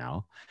them right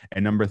now.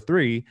 And number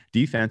three,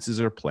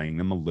 defenses are playing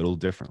them a little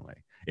differently.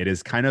 It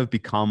has kind of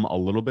become a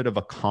little bit of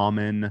a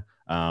common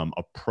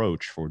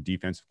approach for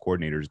defensive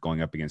coordinators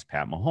going up against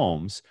Pat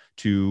Mahomes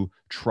to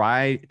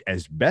try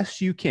as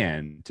best you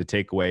can to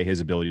take away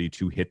his ability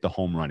to hit the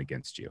home run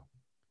against you.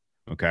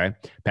 Okay.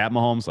 Pat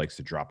Mahomes likes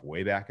to drop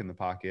way back in the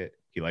pocket.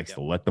 He likes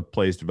to let the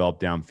plays develop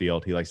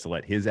downfield. He likes to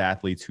let his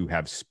athletes who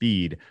have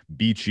speed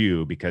beat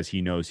you because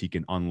he knows he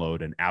can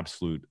unload an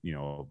absolute,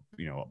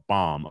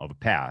 bomb of a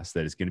pass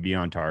that is going to be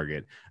on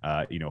target,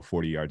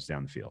 40 yards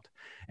down the field.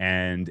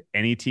 And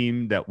any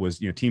team that was,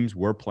 teams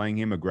were playing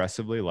him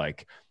aggressively,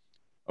 like,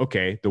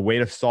 okay, the way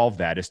to solve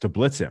that is to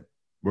blitz him.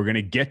 We're going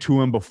to get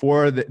to him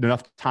before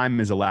enough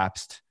time is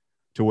elapsed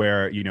to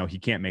where, he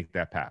can't make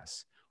that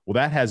pass. Well,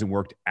 that hasn't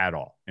worked at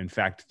all. In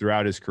fact,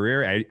 throughout his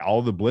career,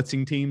 all the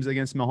blitzing teams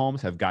against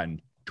Mahomes have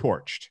gotten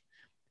torched.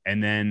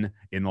 And then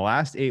in the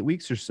last 8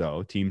 weeks or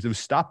so, teams have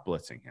stopped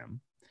blitzing him.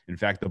 In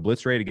fact, the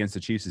blitz rate against the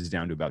Chiefs is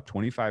down to about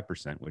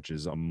 25%, which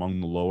is among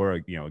the lower,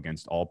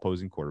 against all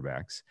opposing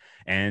quarterbacks.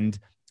 And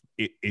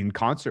in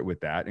concert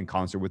with that, in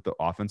concert with the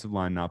offensive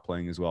line not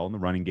playing as well and the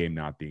running game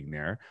not being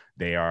there,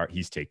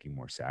 he's taking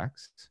more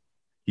sacks.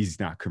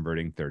 He's not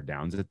converting third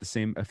downs at the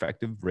same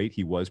effective rate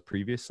he was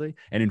previously.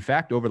 And in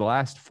fact, over the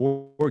last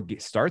 4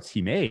 starts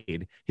he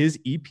made, his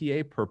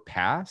EPA per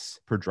pass,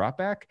 per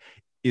dropback,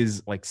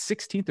 is like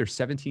 16th or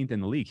 17th in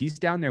the league. He's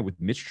down there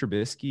with Mitch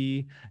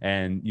Trubisky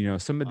and,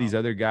 some of these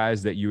other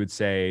guys that you would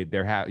say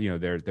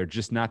they're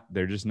just not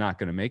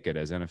going to make it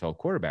as NFL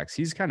quarterbacks.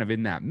 He's kind of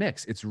in that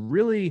mix. It's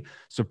really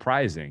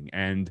surprising.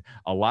 And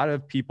a lot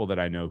of people that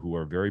I know who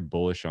are very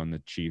bullish on the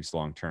Chiefs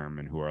long-term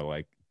and who are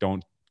like,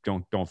 don't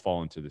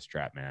fall into this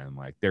trap, man.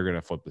 Like, they're going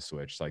to flip the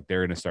switch. Like,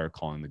 they're going to start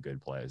calling the good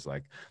plays.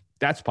 Like,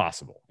 that's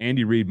possible.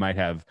 Andy Reid might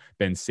have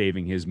been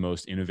saving his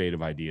most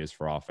innovative ideas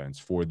for offense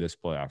for this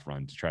playoff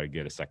run to try to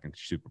get a second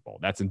Super Bowl.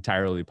 That's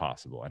entirely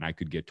possible. And I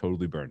could get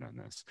totally burned on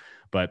this,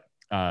 but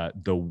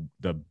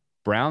the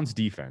Browns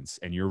defense,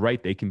 and you're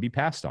right, they can be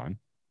passed on.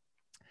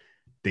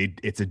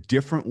 It's a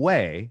different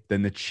way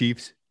than the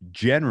Chiefs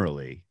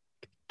generally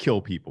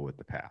kill people with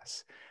the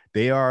pass.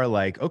 They are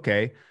like,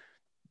 okay,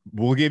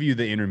 we'll give you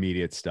the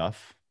intermediate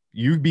stuff.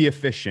 You be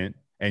efficient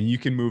and you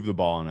can move the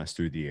ball on us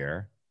through the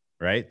air,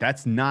 right?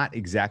 That's not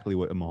exactly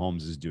what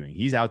Mahomes is doing.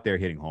 He's out there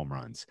hitting home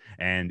runs.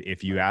 And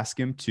if you ask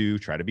him to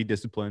try to be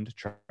disciplined,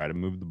 try to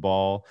move the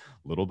ball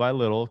little by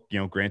little,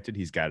 granted,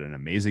 he's got an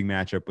amazing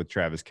matchup with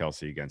Travis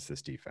Kelce against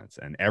this defense.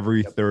 And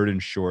every third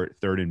and short,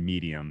 third and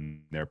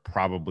medium, they're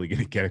probably going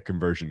to get a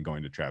conversion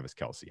going to Travis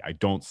Kelce. I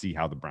don't see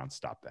how the Browns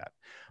stop that.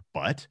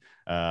 But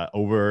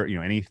over,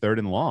 any third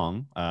and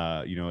long,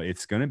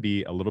 it's going to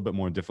be a little bit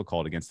more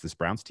difficult against this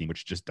Browns team,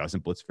 which just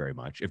doesn't blitz very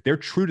much. If they're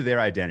true to their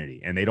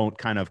identity and they don't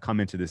kind of come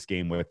into this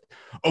game with,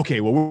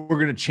 okay, well, we're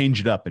going to change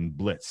it up and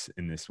blitz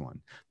in this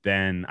one,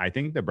 then I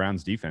think the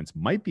Browns defense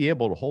might be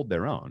able to hold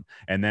their own.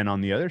 And then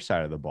on the other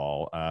side of the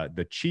ball,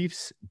 the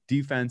Chiefs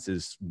defense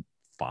is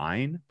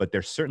fine, but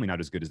they're certainly not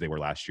as good as they were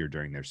last year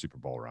during their Super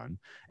Bowl run.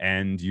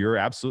 And you're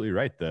absolutely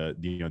right.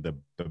 The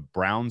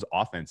Browns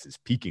offense is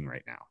peaking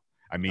right now.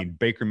 I mean,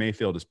 Baker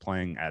Mayfield is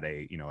playing at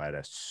a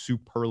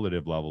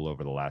superlative level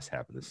over the last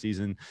half of the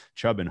season.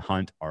 Chubb and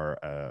Hunt are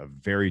a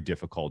very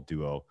difficult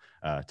duo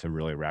to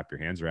really wrap your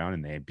hands around.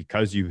 And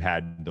because you've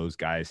had those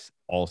guys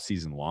all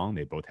season long,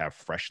 they both have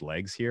fresh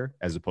legs here,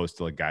 as opposed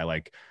to a guy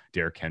like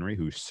Derrick Henry,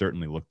 who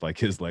certainly looked like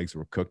his legs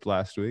were cooked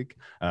last week.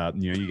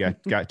 You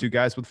got two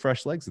guys with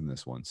fresh legs in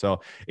this one.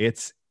 So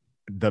it's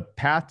the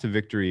path to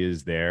victory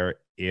is there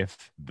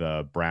if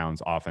the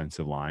Browns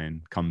offensive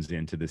line comes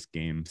into this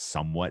game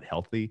somewhat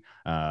healthy.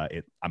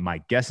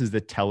 My guess is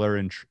that Teller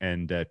and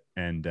the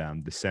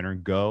center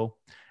go,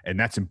 and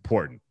that's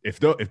important. If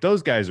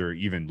those guys are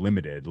even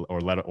limited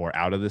or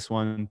out of this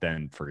one,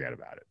 then forget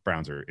about it.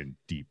 Browns are in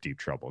deep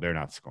trouble. They're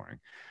not scoring.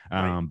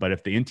 Right. But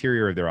if the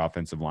interior of their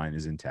offensive line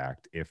is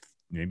intact, if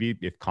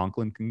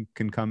Conklin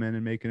can come in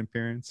and make an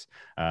appearance,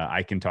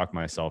 I can talk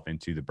myself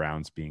into the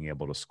Browns being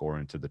able to score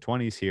into the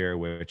 20s here,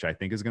 which I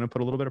think is going to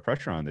put a little bit of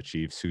pressure on the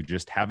Chiefs, who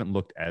just haven't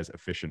looked as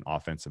efficient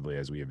offensively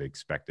as we have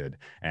expected.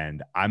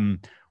 And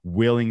I'm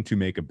willing to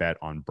make a bet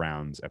on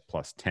Browns at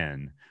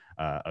 +10,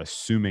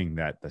 assuming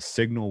that the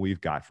signal we've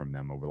got from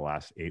them over the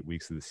last 8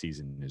 weeks of the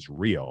season is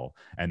real,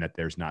 and that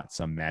there's not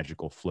some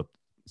magical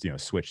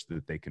switch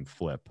that they can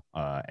flip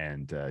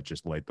and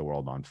just light the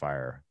world on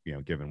fire,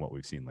 given what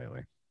we've seen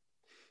lately.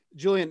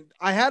 Julian,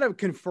 I had to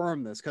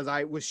confirm this because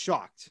I was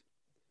shocked.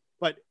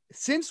 But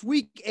since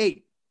week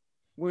 8,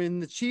 when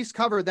the Chiefs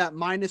covered that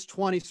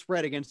 -20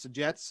 spread against the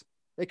Jets,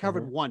 they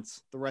covered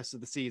once the rest of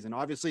the season.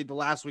 Obviously, the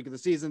last week of the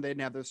season, they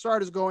didn't have their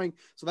starters going,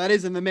 so that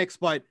is in the mix,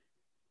 but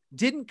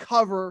didn't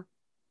cover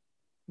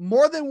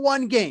more than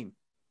one game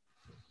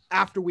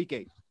after week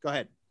 8. Go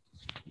ahead.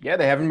 Yeah,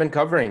 they haven't been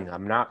covering.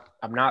 I'm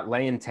not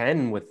laying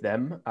 10 with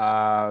them,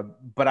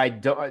 but I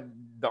don't.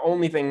 The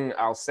only thing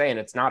I'll say, and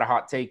it's not a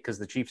hot take because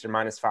the Chiefs are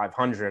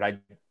 -500,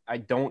 I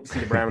don't see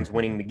the Browns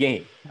winning the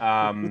game.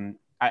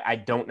 I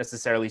don't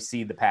necessarily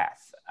see the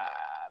path.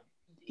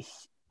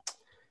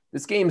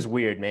 This game's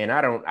weird, man.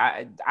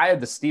 I had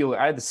the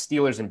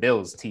Steelers and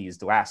Bills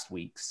teased last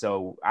week,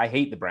 so I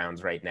hate the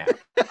Browns right now.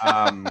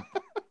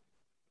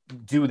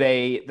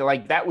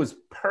 That was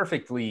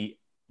perfectly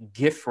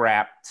gift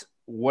wrapped.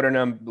 What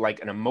an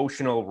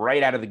emotional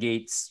right out of the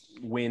gates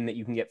win that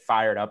you can get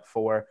fired up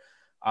for.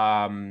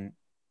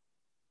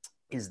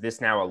 is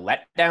this now a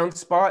letdown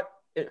spot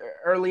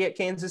early at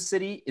Kansas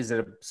City? Is it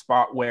a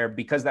spot where,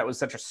 because that was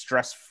such a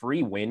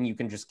stress-free win, you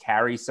can just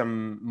carry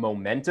some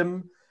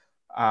momentum?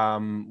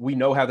 We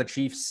know how the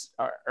Chiefs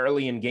are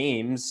early in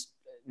games,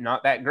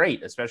 not that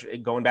great, especially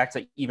going back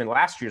to even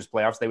last year's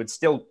playoffs. They would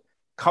still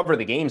cover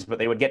the games, but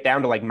they would get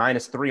down to like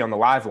 -3 on the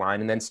live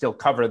line and then still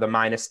cover the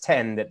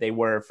 -10 that they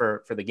were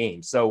for the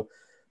game. So,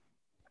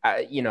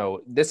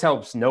 this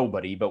helps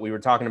nobody, but we were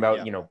talking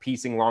about,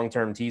 piecing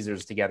long-term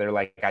teasers together.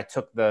 Like I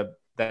took the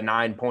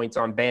 9 points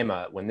on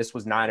Bama when this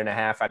was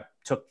 9.5. I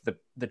took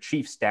the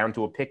Chiefs down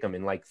to a pick 'em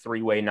in like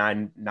 3-leg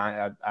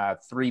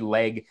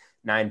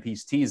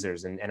 9-piece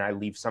teasers. And I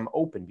leave some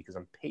open because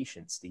I'm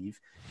patient, Steve.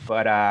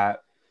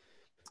 But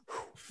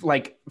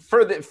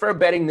for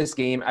betting this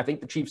game, I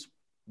think the Chiefs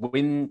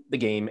win the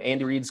game.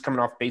 Andy Reid's coming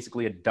off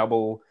basically a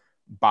double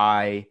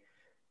bye.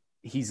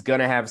 He's going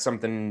to have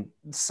something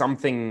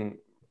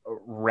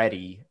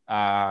ready.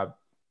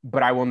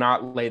 But I will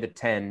not lay the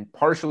 10,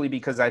 partially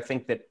because I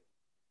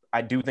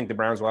do think the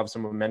Browns will have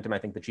some momentum. I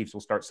think the Chiefs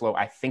will start slow.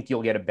 I think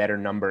you'll get a better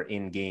number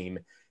in game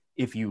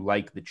if you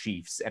like the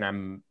Chiefs.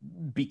 And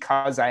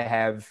because I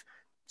have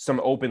some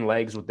open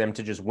legs with them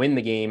to just win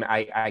the game,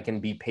 I can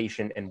be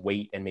patient and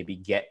wait and maybe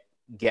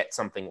get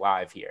something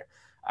live here.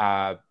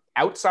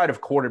 Outside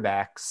of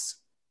quarterbacks,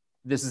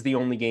 this is the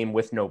only game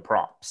with no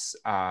props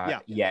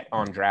yet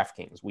on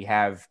DraftKings. We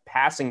have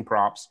passing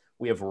props.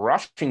 We have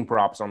rushing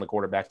props on the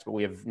quarterbacks, but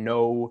we have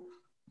no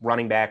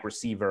running back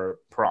receiver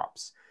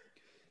props.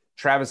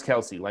 Travis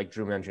Kelce, like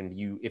Drew mentioned,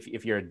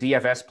 if you're a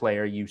DFS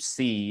player, you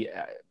see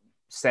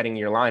setting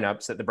your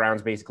lineups that the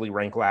Browns basically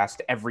rank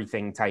last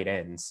everything tight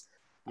ends.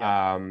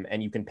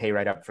 And you can pay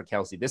right up for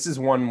Kelce. This is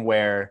one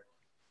where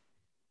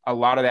a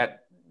lot of that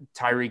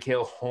Tyreek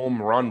Hill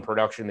home run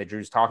production that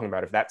Drew's talking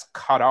about, if that's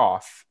cut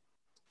off,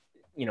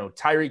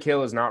 Tyreek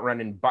Hill is not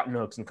running button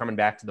hooks and coming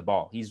back to the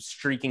ball. He's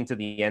streaking to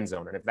the end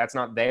zone. And if that's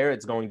not there,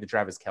 it's going to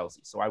Travis Kelce.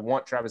 So I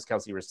want Travis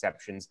Kelce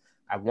receptions.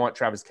 I want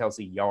Travis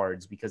Kelce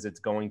yards, because it's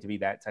going to be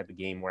that type of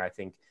game where I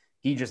think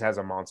he just has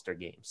a monster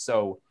game.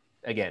 So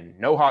again,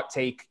 no hot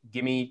take.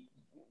 Give me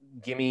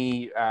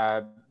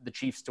the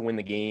Chiefs to win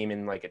the game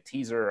in like a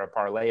teaser or a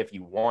parlay if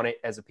you want it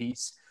as a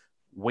piece.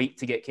 Wait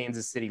to get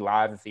Kansas City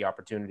live if the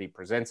opportunity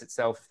presents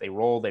itself. If they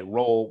roll, they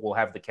roll. We'll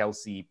have the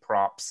Kelce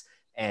props,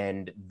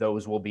 and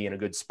those will be in a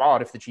good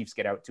spot if the Chiefs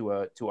get out to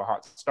a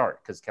hot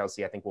start, because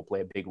Kelce, I think, will play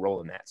a big role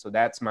in that. So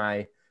that's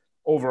my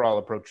overall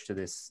approach to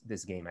this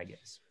game, I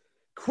guess.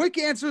 Quick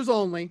answers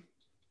only.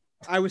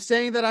 I was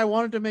saying that I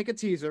wanted to make a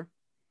teaser.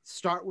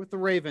 Start with the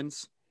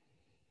Ravens.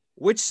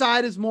 Which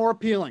side is more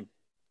appealing?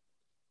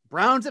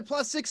 Browns at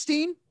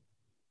 +16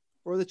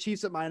 or the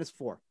Chiefs at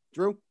 -4?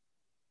 Drew?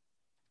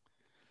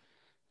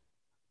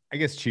 I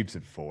guess Chiefs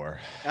at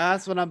 4.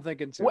 That's what I'm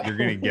thinking too.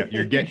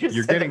 You're getting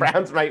the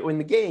Browns might win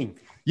the game.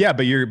 Yeah,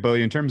 but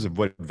in terms of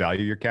what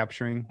value you're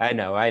capturing. I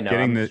know.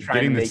 Getting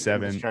the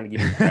 7, trying to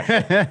give you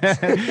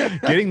pressure.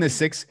 getting the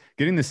 6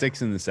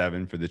 and the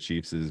 7 for the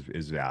Chiefs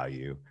is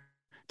value.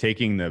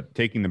 Taking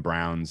the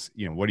Browns,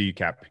 what are you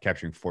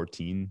capturing?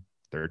 14,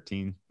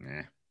 13?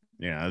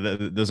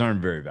 Those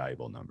aren't very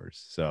valuable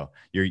numbers. So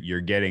you're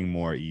getting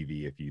more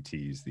EV if you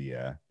tease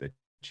the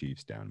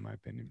Chiefs down, in my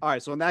opinion. All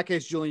right, so in that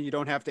case, Julian, you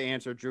don't have to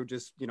answer. Drew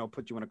just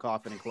put you in a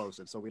coffin and close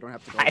it, so we don't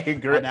have to go I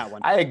agree on that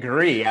one. I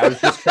agree. I was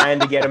just trying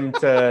to get him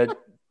to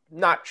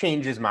not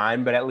change his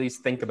mind, but at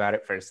least think about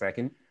it for a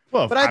second.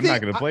 Well, I'm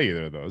not going to play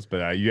either of those,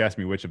 but you asked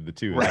me which of the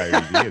two is higher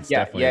EV. It's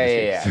definitely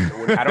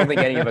yeah. I don't think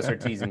any of us are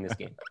teasing this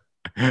game.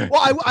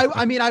 Well,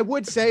 I mean, I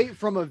would say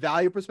from a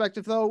value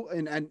perspective, though,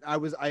 and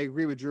I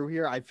agree with Drew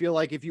here. I feel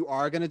like if you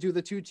are going to do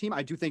the 2 team,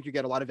 I do think you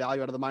get a lot of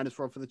value out of the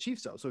 -4 for the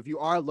Chiefs, though. So if you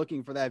are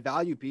looking for that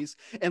value piece,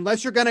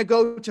 unless you're going to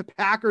go to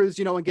Packers,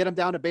 and get them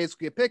down to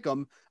basically a pick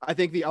 'em, I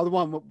think the other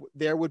one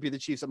there would be the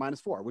Chiefs at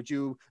 -4. Would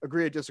you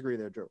agree or disagree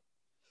there, Drew?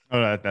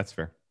 Oh, that's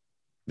fair.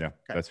 Yeah,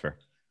 okay. That's fair.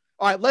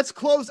 All right, let's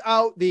close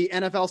out the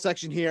NFL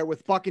section here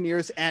with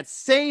Buccaneers at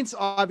Saints.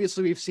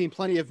 Obviously, we've seen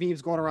plenty of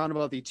memes going around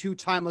about the 2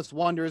 timeless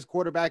wonders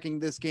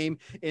quarterbacking this game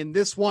in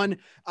this one.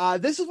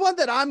 This is one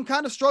that I'm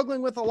kind of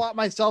struggling with a lot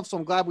myself, so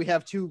I'm glad we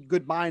have 2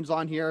 good minds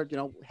on here.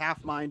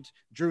 Half mind.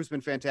 Drew's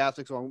been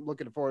fantastic, so I'm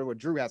looking forward to what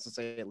Drew has to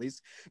say at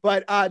least.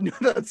 But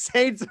the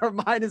Saints are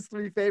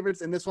 -3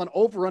 favorites in this one,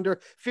 over under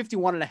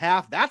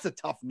 51.5. That's a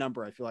tough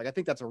number, I feel like. I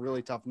think that's a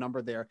really tough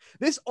number there.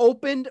 This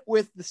opened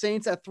with the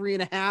Saints at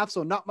 3.5,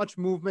 so not much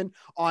movement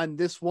on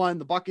this one.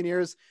 The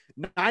Buccaneers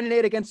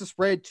 9-8 against the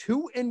spread,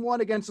 2-1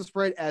 against the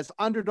spread as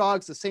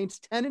underdogs. The Saints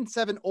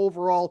 10-7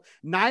 overall,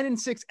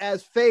 9-6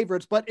 as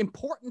favorites. But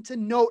important to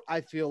note, I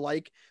feel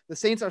like the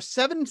Saints are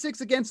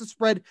 7-6 against the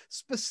spread,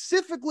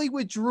 specifically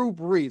with Drew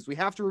Brees. We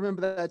have to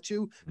remember that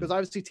too, because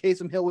obviously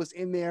Taysom Hill was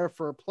in there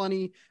for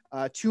plenty,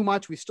 too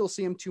much. We still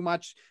see him too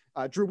much.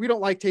 Drew, we don't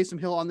like Taysom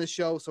Hill on this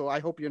show, so I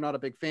hope you're not a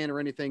big fan or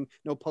anything.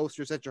 No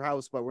posters at your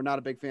house, but we're not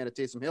a big fan of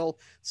Taysom Hill.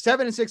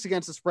 7-6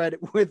 against the spread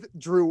with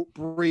Drew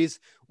Brees.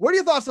 What are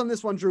your thoughts on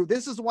this one, Drew?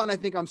 This is the one I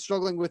think I'm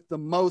struggling with the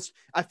most.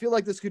 I feel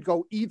like this could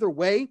go either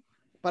way,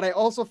 but I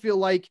also feel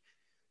like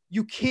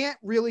you can't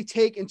really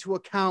take into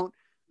account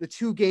the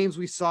 2 games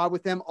we saw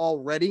with them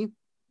already,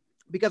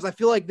 because I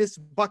feel like this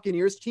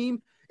Buccaneers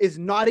team is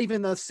not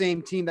even the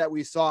same team that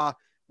we saw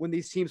when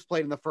these teams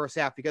played in the first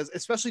half, because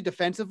especially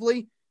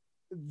defensively,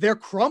 they're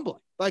crumbling.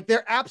 Like,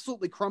 they're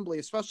absolutely crumbling,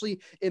 especially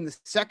in the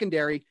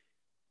secondary.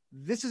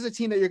 This is a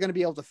team that you're going to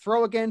be able to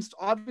throw against.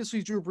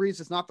 Obviously, Drew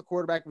Brees is not the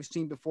quarterback we've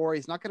seen before.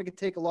 He's not going to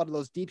take a lot of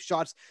those deep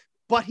shots,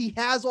 but he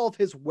has all of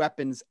his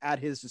weapons at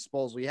his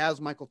disposal. He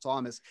has Michael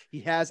Thomas.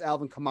 He has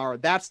Alvin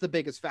Kamara. That's the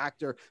biggest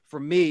factor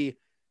for me.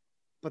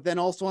 But then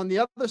also on the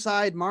other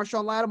side,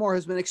 Marshon Lattimore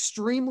has been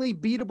extremely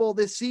beatable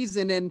this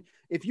season. And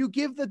if you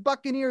give the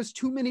Buccaneers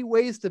too many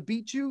ways to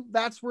beat you,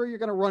 that's where you're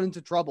going to run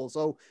into trouble.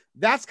 So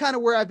that's kind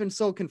of where I've been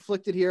so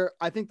conflicted here.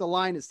 I think the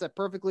line is set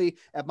perfectly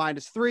at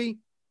 -3.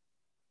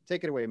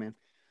 Take it away, man.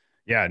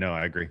 Yeah, no,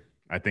 I agree.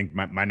 I think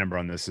my number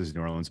on this is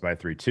New Orleans by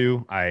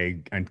 3-2.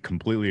 I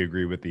completely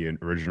agree with the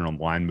original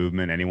line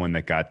movement. Anyone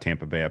that got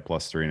Tampa Bay at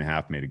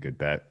 +3.5 made a good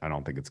bet. I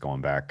don't think it's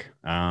going back.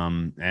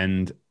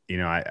 And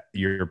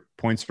your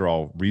points are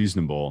all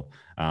reasonable.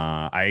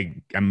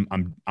 I'm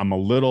a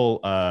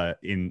little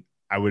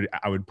I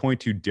would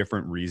point to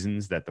different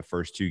reasons that the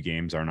first 2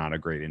 games are not a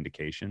great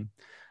indication.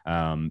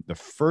 The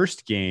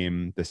first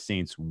game, the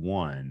Saints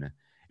won.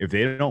 If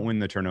they don't win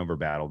the turnover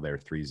battle, they're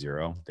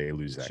 3-0. They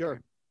lose that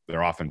game.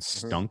 Their offense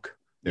stunk.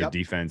 Their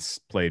defense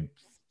played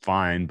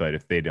fine, but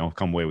if they don't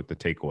come away with the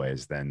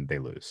takeaways, then they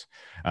lose.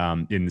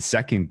 In the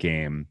second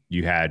game,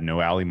 you had no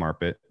Ali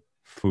Marpet,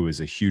 who is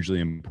a hugely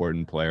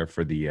important player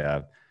for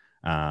the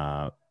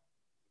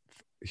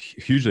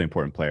hugely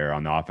important player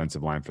on the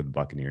offensive line for the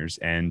Buccaneers.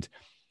 And,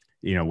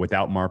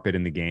 without Marpet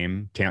in the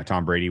game,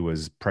 Tom Brady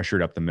was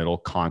pressured up the middle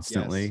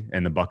constantly,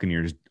 and the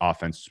Buccaneers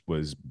offense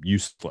was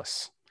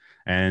useless.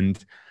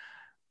 And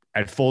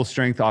at full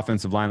strength,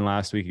 offensive line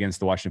last week against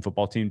the Washington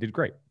football team did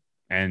great.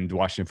 And the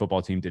Washington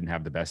football team didn't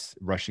have the best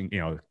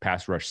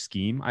pass rush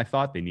scheme. I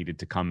thought they needed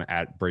to come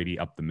at Brady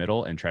up the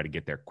middle and try to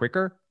get there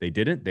quicker. They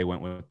didn't. They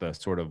went with the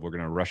sort of, we're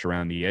going to rush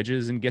around the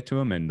edges and get to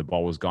him. And the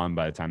ball was gone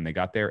by the time they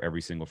got there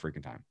every single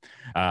freaking time.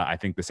 I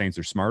think the Saints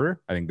are smarter.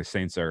 I think the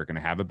Saints are going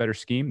to have a better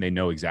scheme. They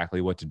know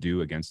exactly what to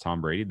do against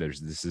Tom Brady.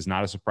 This is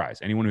not a surprise.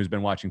 Anyone who's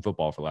been watching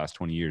football for the last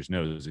 20 years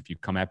knows if you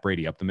come at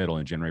Brady up the middle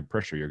and generate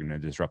pressure, you're going to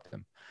disrupt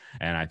him.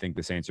 And I think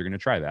the Saints are going to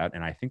try that.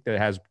 And I think that it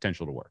has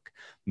potential to work.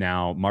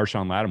 Now,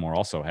 Marshon Lattimore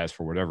also has,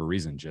 for whatever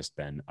reason, just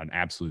been an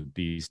absolute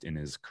beast in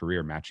his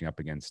career matching up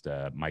against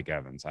Mike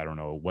Evans. I don't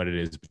know what it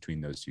is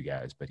between those 2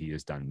 guys, but he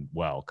has done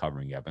well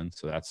covering Evans.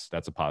 So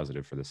that's a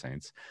positive for the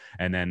Saints.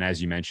 And then,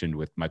 as you mentioned,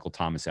 with Michael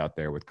Thomas out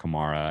there with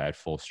Kamara at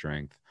full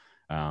strength,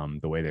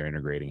 the way they're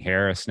integrating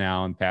Harris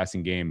now in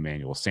passing game,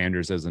 Emmanuel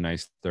Sanders as a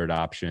nice third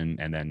option.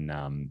 And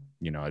then,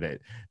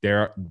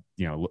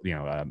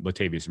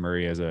 Latavius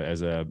Murray as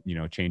a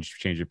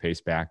change of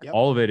pace back. Yep.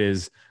 All of it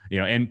is,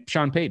 and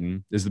Sean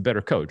Payton is the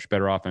better coach,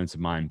 better offensive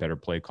mind, better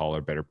play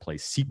caller, better play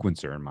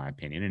sequencer, in my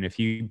opinion. And if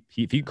he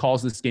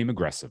calls this game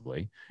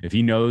aggressively, if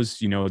he knows,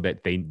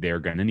 that they're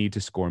going to need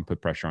to score and put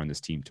pressure on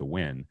this team to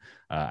win,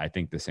 I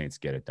think the Saints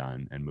get it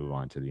done and move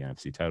on to the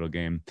NFC title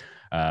game.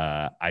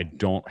 I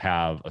don't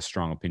have a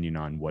strong opinion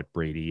on what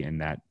Brady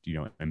and that,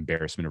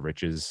 embarrassment of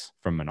riches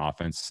from an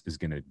offense is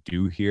going to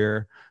do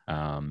here.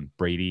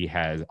 Brady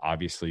has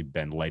obviously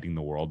been lighting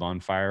the world on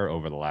fire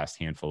over the last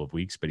handful of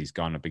weeks, but he's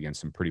gone up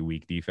against some pretty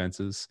weak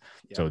defenses.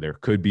 Yeah. So there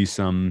could be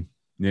some,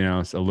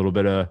 a little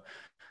bit of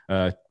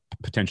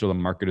potential the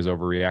market is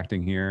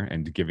overreacting here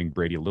and giving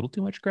Brady a little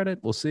too much credit.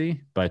 We'll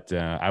see. But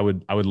I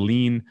would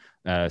lean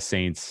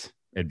Saints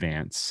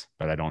advance,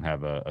 but I don't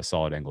have a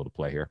solid angle to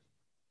play here.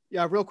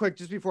 Yeah, real quick,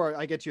 just before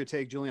I get you a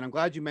take, Julian, I'm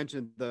glad you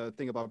mentioned the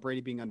thing about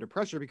Brady being under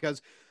pressure,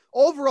 because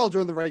overall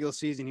during the regular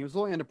season, he was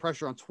only under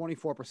pressure on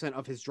 24%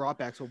 of his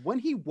dropbacks. So when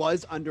he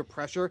was under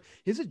pressure,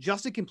 his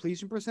adjusted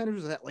completion percentage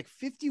was at like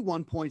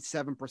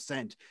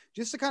 51.7%.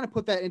 Just to kind of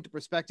put that into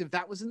perspective,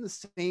 that was in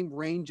the same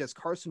range as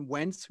Carson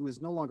Wentz, who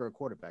is no longer a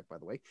quarterback, by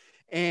the way,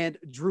 and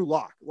Drew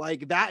Lock.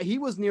 Like that, he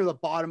was near the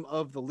bottom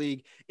of the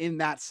league in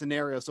that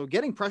scenario. So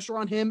getting pressure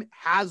on him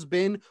has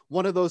been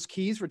one of those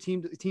keys for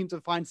teams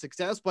to find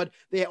success, but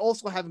they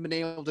also haven't been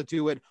able to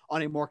do it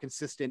on a more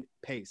consistent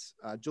pace.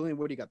 Julian,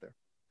 what do you got there?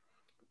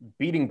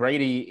 Beating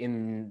Brady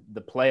in the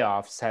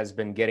playoffs has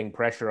been getting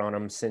pressure on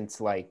him since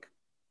like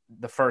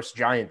the first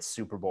Giants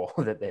Super Bowl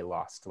that they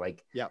lost.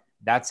 Like, yeah,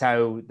 that's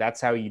how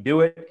you do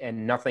it.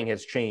 And nothing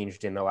has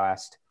changed in the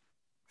last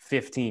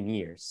 15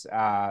 years.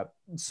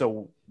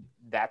 So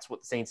that's what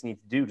the Saints need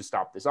to do to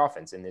stop this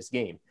offense in this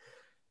game.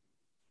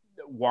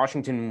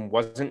 Washington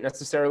wasn't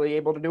necessarily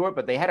able to do it,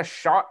 but they had a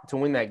shot to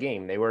win that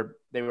game. They were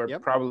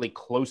probably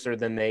closer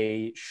than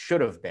they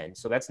should have been.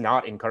 So that's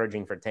not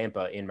encouraging for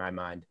Tampa in my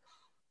mind.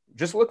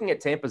 Just looking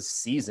at Tampa's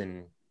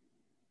season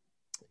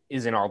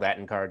isn't all that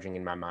encouraging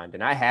in my mind.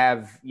 And I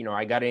have,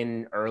 I got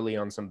in early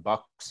on some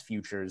Bucs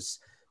futures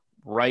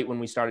right when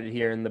we started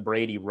hearing the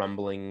Brady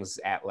rumblings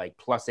at like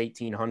plus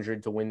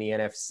 1,800 to win the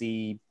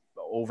NFC,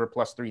 over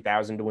plus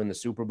 3,000 to win the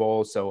Super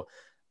Bowl. So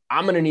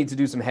I'm going to need to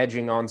do some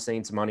hedging on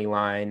Saints money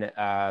line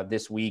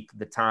this week.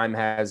 The time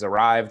has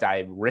arrived.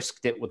 I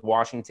risked it with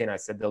Washington. I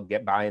said they'll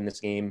get by in this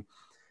game.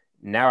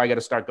 Now I got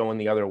to start going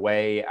the other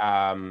way,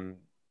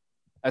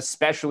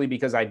 especially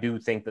because I do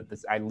think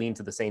that I lean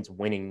to the Saints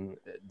winning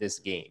this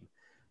game.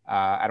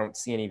 I don't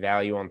see any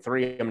value on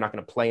 3. I'm not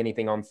going to play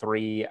anything on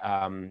 3.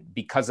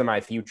 Because of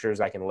my futures,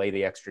 I can lay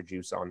the extra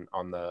juice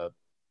on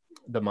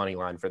the money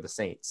line for the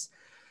Saints.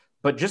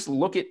 But just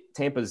look at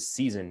Tampa's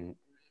season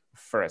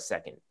for a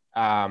second.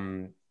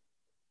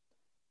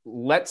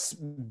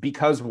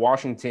 Because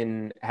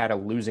Washington had a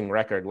losing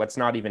record, let's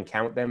not even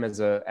count them as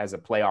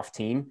a playoff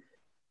team.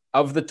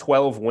 Of the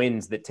 12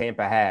 wins that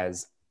Tampa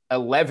has,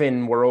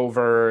 11 were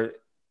over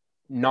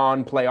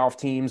non-playoff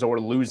teams or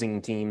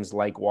losing teams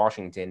like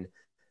Washington.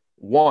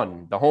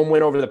 1, the home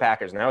win over the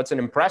Packers. Now it's an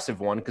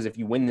impressive one because if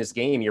you win this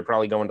game, you're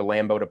probably going to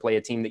Lambeau to play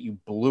a team that you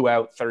blew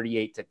out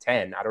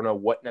 38-10. I don't know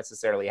what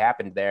necessarily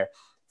happened there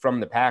from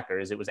the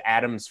Packers. It was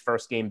Adams'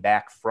 first game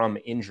back from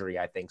injury,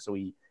 I think. So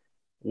he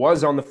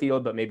was on the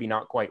field, but maybe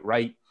not quite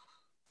right.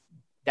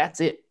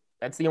 That's it.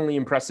 That's the only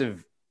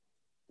impressive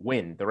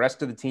win. The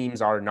rest of the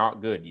teams are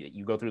not good.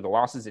 You go through the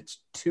losses. It's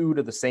 2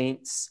 to the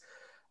Saints,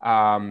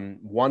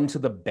 1 to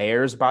the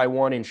Bears by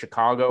 1 in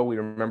Chicago. We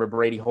remember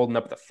Brady holding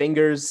up the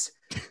fingers.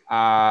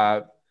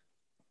 The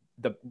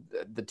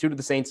 2 to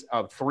the Saints,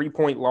 a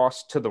 3-point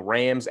loss to the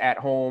Rams at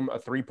home, a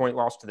 3-point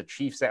loss to the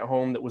Chiefs at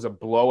home. That was a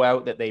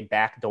blowout that they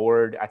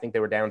backdoored. I think they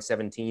were down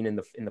 17 in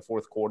the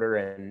fourth quarter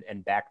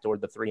and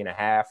backdoored the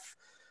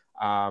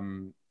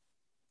 3.5.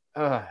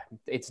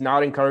 It's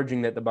not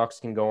encouraging that the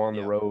Bucs can go on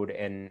the road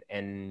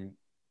and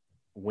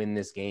win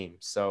this game.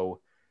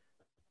 So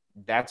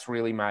that's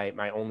really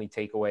my only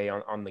takeaway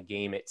on the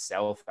game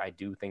itself. I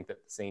do think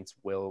that the Saints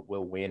will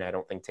win. I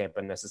don't think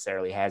Tampa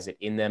necessarily has it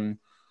in them.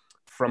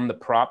 From the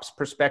props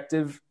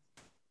perspective,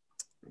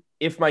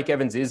 if Mike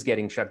Evans is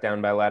getting shut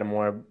down by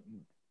Lattimore,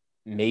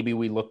 maybe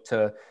we look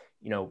to,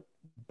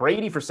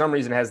 Brady for some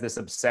reason has this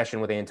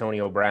obsession with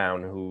Antonio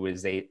Brown, who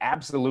is a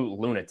absolute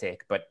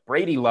lunatic, but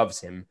Brady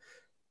loves him.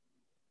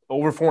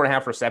 Over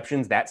 4.5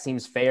 receptions, that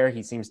seems fair.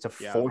 He seems to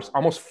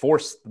almost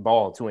force the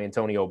ball to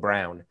Antonio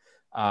Brown.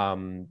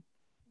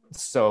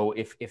 So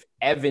if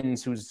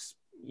Evans, who's,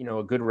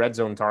 a good red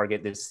zone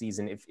target this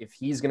season, if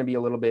he's going to be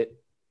a little bit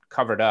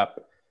covered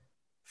up,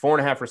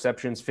 4.5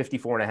 receptions,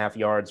 54.5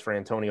 yards for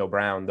Antonio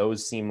Brown,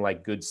 those seem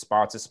like good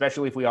spots,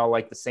 especially if we all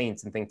like the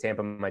Saints and think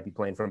Tampa might be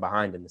playing from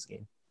behind in this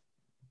game.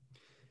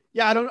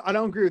 Yeah, I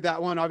don't agree with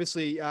that one.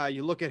 Obviously,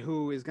 you look at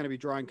who is going to be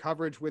drawing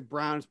coverage with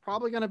Brown. It's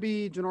probably going to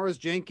be Janoris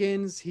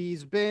Jenkins.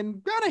 He's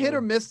been kind of hit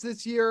or miss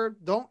this year.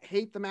 Don't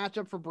hate the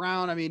matchup for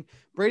Brown. I mean,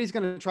 Brady's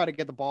going to try to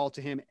get the ball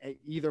to him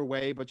either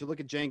way, but you look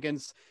at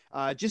Jenkins,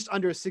 just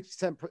under a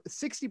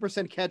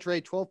 60% catch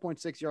rate,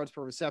 12.6 yards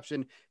per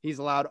reception he's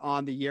allowed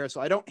on the year. So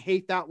I don't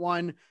hate that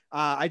one.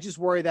 I just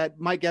worry that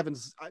Mike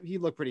Evans, he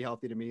looked pretty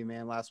healthy to me,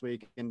 man, last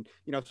week. And,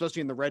 especially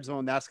in the red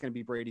zone, that's going to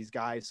be Brady's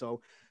guy. So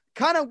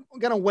kind of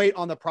going to wait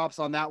on the props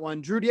on that one.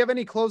 Drew, do you have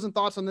any closing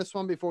thoughts on this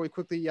one before we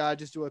quickly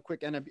just do a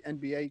quick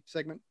NBA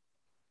segment?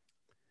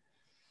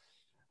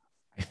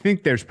 I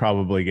think there's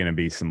probably going to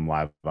be some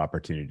live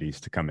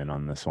opportunities to come in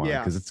on this one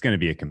because it's going to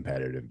be a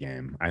competitive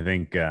game. I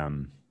think,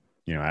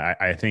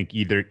 I think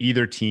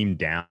either team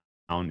down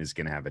is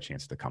going to have a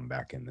chance to come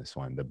back in this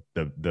one.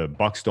 The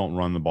Bucs don't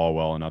run the ball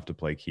well enough to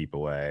play keep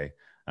away,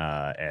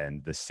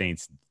 and the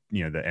Saints,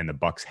 and the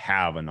Bucs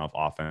have enough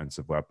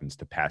offensive weapons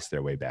to pass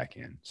their way back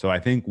in. So I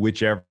think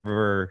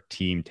whichever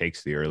team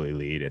takes the early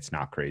lead, it's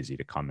not crazy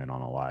to come in on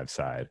a live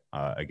side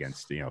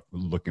against,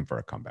 looking for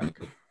a comeback.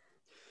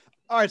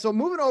 All right, so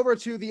moving over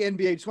to the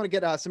NBA, just want to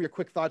get some of your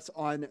quick thoughts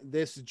on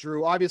this,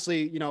 Drew.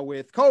 Obviously,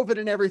 with COVID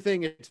and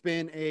everything, it's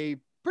been a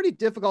pretty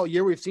difficult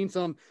year. We've seen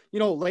some,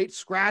 late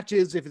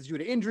scratches if it's due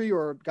to injury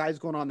or guys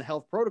going on the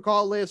health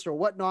protocol list or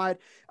whatnot.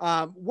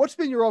 What's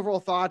been your overall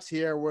thoughts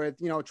here with,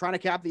 trying to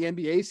cap the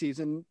NBA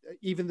season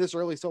even this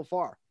early so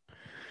far?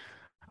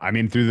 I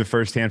mean, through the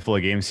first handful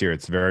of games here,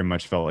 it's very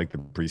much felt like the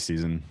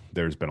preseason.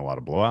 There's been a lot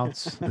of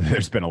blowouts.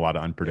 There's been a lot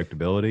of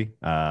unpredictability.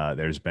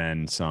 There's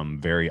been some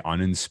very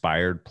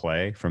uninspired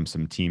play from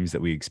some teams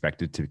that we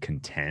expected to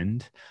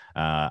contend.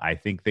 I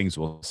think things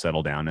will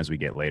settle down as we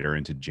get later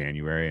into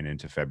January and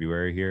into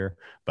February here.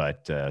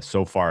 But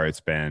so far,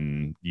 it's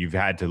been you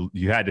had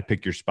to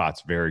pick your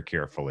spots very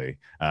carefully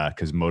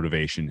because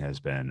motivation has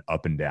been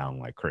up and down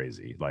like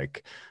crazy.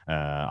 Like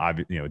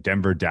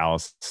Denver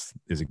Dallas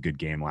is a good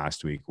game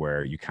last week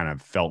where you kind of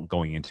felt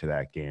going into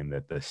that game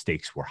that the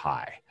stakes were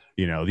high.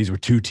 These were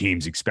two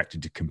teams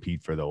expected to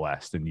compete for the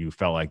West, and you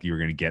felt like you were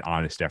going to get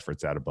honest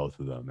efforts out of both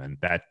of them, and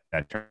that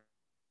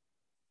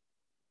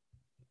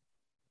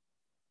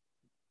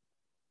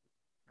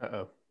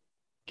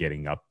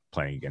getting up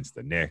playing against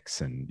the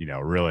Knicks and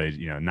really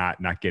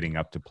not getting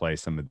up to play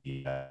some of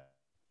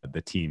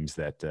the teams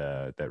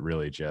that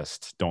really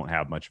just don't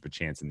have much of a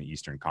chance in the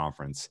Eastern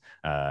Conference.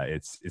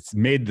 It's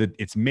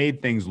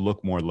made things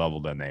look more level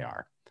than they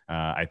are.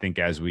 I think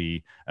as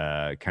we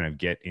kind of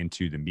get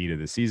into the meat of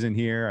the season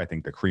here, I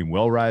think the cream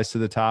will rise to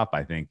the top.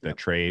 I think the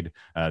trade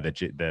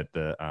that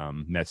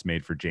the Nets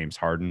made for James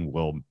Harden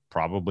will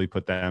probably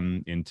put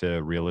them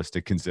into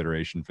realistic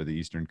consideration for the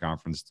Eastern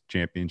Conference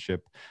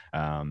Championship.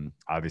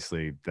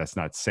 Obviously, that's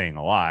not saying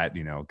a lot.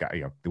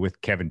 With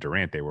Kevin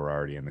Durant, they were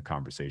already in the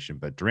conversation,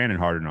 but Durant and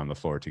Harden on the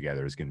floor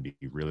together is going to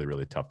be really,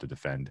 really tough to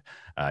defend,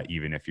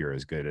 even if you're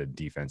as good a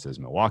defense as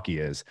Milwaukee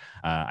is.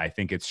 I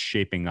think it's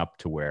shaping up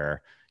to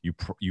where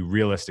you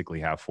realistically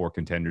have 4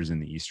 contenders in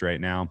the East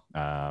right now: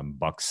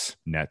 Bucks,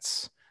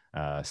 Nets,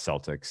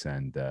 Celtics,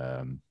 and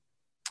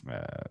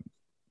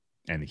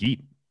the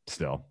Heat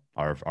still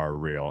are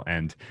real.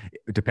 And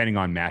depending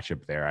on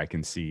matchup there, I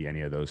can see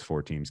any of those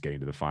 4 teams getting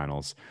to the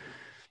finals.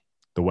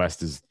 The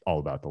West is all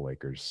about the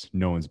Lakers.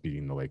 No one's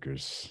beating the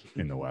Lakers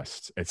in the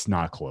West. It's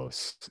not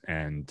close.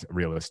 And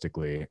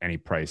realistically, any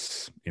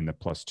price in the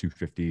plus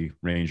 250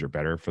 range or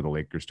better for the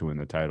Lakers to win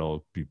the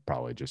title, you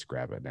probably just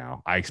grab it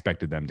now. I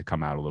expected them to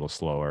come out a little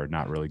slower,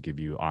 not really give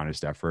you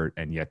honest effort,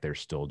 and yet they're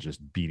still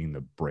just beating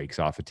the brakes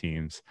off of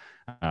teams.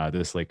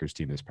 This Lakers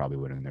team is probably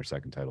winning their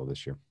second title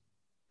this year.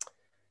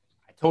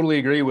 I totally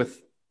agree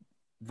with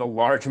the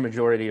large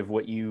majority of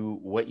what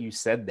you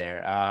said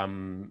there.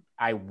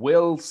 I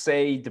will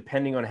say,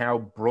 depending on how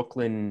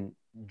Brooklyn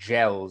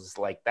gels,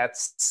 like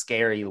that's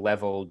scary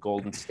level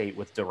Golden State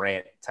with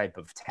Durant type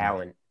of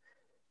talent,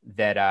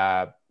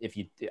 that if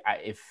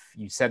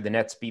you said the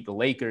Nets beat the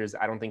Lakers,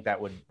 I don't think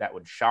that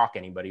would shock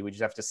anybody. We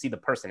just have to see the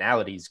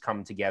personalities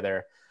come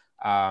together.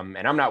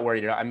 And I'm not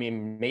worried. I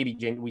mean,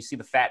 maybe we see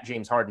the fat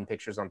James Harden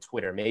pictures on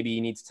Twitter. Maybe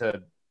he needs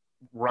to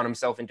run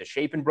himself into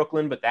shape in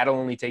Brooklyn, but that'll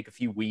only take a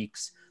few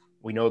weeks.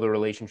 We know the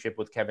relationship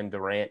with Kevin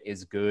Durant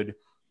is good.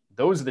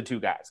 Those are the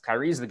 2 guys.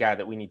 Kyrie's the guy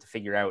that we need to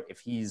figure out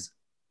if he's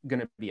going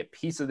to be a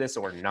piece of this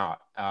or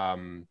not.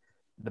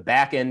 The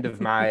back end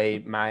of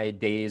my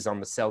days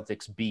on the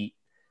Celtics beat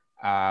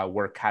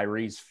were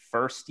Kyrie's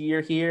first year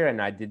here,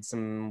 and I did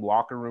some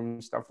locker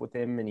room stuff with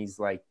him, and he's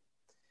like,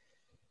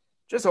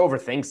 just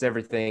overthinks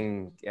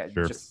everything.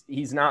 Sure.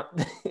 He's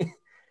not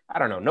 – I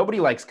don't know. Nobody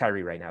likes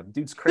Kyrie right now. The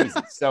dude's crazy.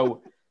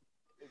 So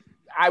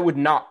I would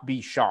not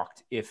be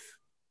shocked if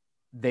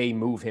they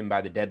move him by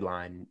the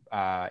deadline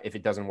if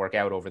it doesn't work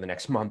out over the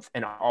next month.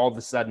 And all of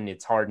a sudden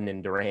it's Harden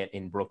and Durant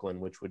in Brooklyn,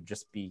 which would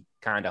just be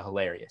kind of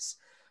hilarious.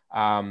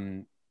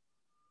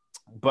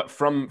 But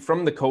from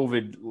the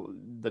COVID,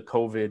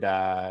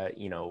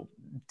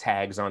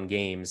 tags on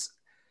games,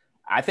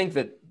 I think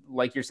that,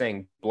 like you're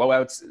saying,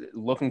 blowouts,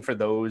 looking for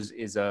those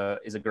is a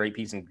great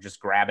piece, and just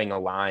grabbing a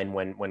line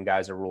when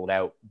guys are ruled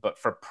out. But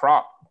for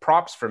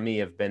props for me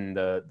have been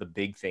the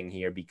big thing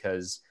here,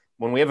 because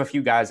when we have a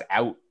few guys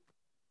out,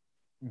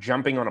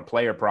 jumping on a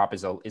player prop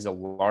is a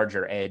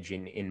larger edge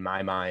in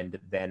my mind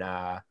than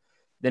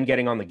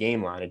getting on the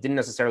game line. It didn't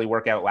necessarily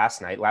work out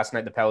last night. Last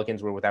night, the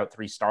Pelicans were without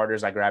 3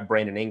 starters. I grabbed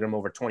Brandon Ingram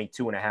over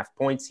 22.5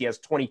 points. He has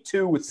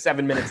 22 with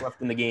 7 minutes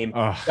left in the game.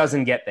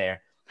 Doesn't get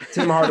there.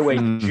 Tim Hardaway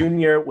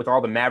Jr. with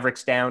all the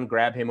Mavericks down,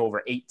 grab him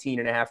over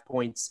 18.5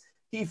 points.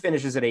 He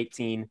finishes at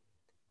 18.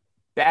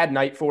 Bad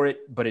night for it,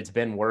 but it's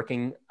been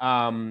working.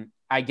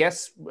 I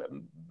guess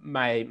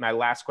my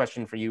last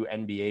question for you,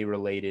 NBA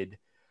related.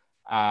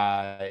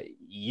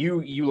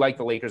 You like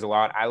the Lakers a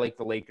lot. I like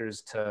the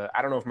Lakers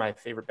I don't know if my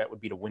favorite bet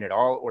would be to win it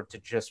all or to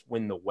just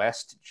win the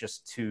West,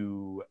 just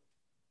to,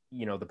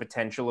 the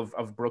potential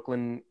of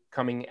Brooklyn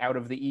coming out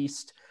of the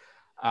East.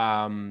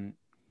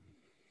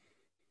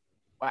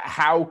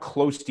 How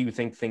close do you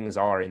think things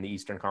are in the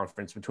Eastern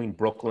Conference between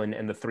Brooklyn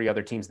and the 3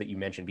 other teams that you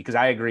mentioned? Because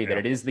I agree that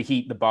it is the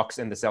Heat, the Bucks,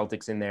 and the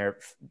Celtics in there.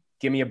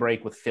 Give me a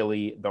break with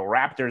Philly. The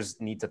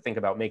Raptors need to think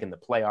about making the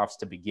playoffs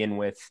to begin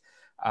with.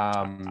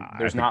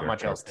 There's not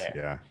much else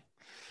there.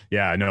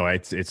 Yeah, no,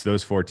 it's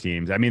those 4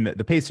 teams. I mean,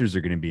 the Pacers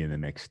are going to be in the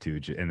mix too,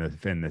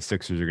 and the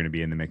Sixers are going to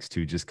be in the mix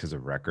too, just because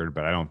of record.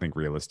 But I don't think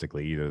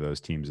realistically either of those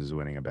teams is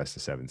winning a best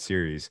of 7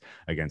 series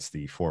against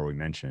the 4 we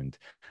mentioned.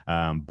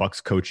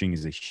 Bucks coaching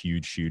is a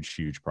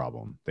huge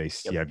problem. They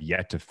have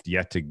yet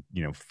to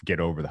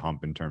get over the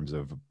hump in terms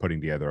of putting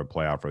together a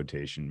playoff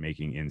rotation,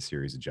 making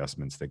in-series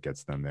adjustments that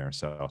gets them there.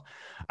 So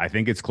I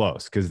think it's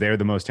close because they're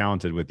the most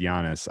talented with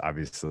Giannis,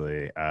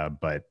 obviously,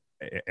 but.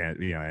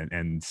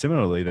 And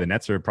similarly, the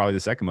Nets are probably the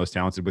second most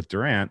talented with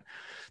Durant,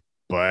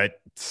 but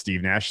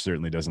Steve Nash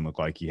certainly doesn't look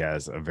like he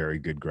has a very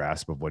good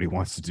grasp of what he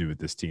wants to do with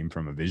this team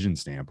from a vision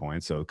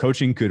standpoint. So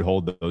coaching could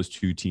hold those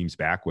 2 teams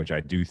back, which I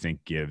do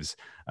think gives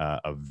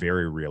a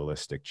very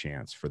realistic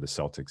chance for the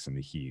Celtics and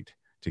the Heat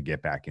to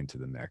get back into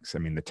the mix. I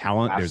mean,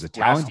 there's a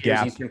talent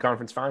gap. Eastern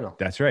Conference Final.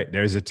 That's right.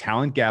 There's a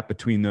talent gap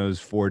between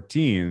those 4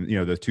 teams,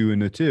 the 2 and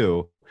the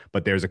 2.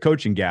 But there's a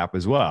coaching gap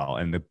as well.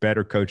 And the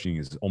better coaching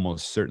is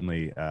almost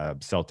certainly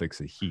Celtics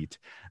and Heat.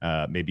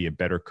 Maybe a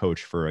better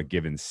coach for a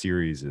given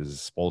series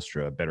is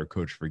Spoelstra. A better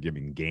coach for a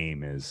given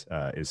game is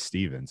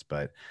Stevens.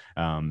 But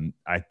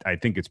I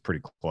think it's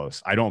pretty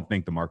close. I don't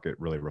think the market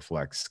really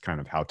reflects kind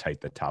of how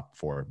tight the top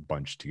 4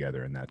 bunch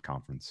together in that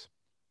conference.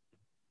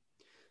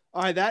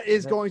 All right, that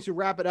is going to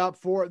wrap it up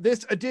for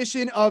this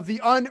edition of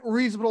the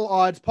Unreasonable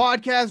Odds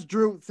podcast.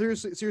 Drew,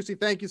 seriously,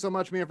 thank you so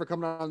much, man, for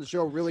coming on the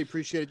show. Really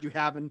appreciated you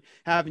having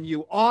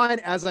you on.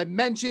 As I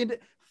mentioned,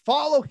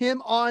 follow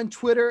him on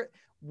Twitter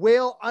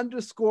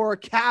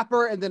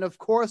 @Whale_Capper. And then, of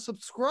course,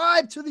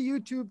 subscribe to the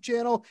YouTube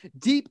channel,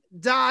 Deep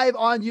Dive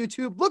on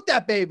YouTube. Look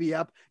that baby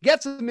up,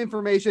 get some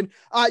information.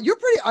 You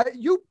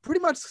pretty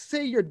much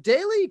say you're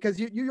daily, because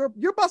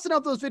you're busting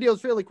out those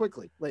videos fairly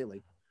quickly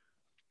lately.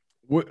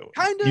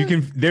 Kind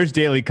of. There's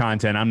daily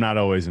content. I'm not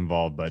always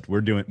involved, but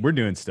we're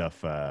doing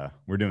stuff.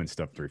 We're doing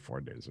stuff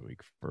 3-4 days a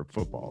week for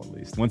football, at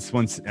least. Once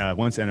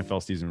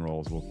NFL season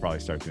rolls, we'll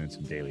probably start doing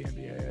some daily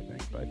NBA, I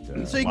think. But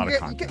so you a lot can of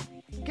content.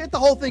 Get the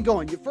whole thing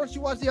going. First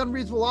you watch the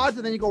Unreasonable Odds,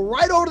 and then you go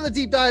right over to the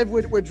Deep Dive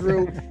with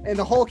Drew and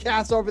the whole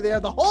cast over there.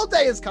 The whole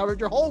day is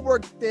covered. Your whole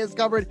work day is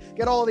covered.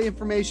 Get all the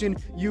information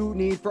you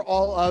need for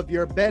all of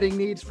your betting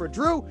needs. For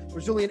Drew,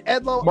 for Julian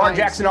Edlow. Lamar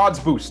Jackson Odds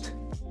Boost.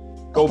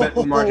 Go bet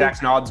Lamar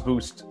Jackson Odds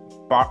Boost.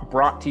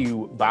 Brought to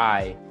you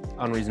by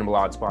Unreasonable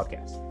Odds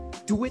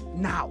Podcast. Do it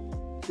now.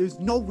 There's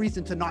no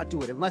reason to not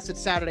do it unless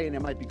it's Saturday and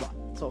it might be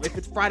gone. So if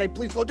it's Friday,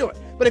 please go do it.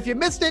 But if you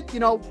missed it,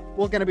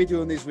 we're going to be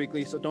doing these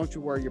weekly, so don't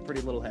you worry your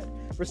pretty little head.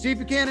 For Steve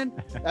Buchanan,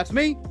 that's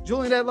me,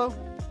 Julian Edlow.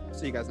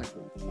 See you guys next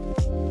week.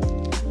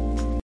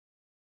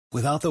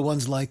 Without the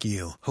ones like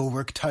you, who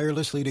work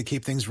tirelessly to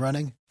keep things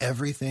running,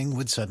 everything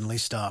would suddenly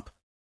stop.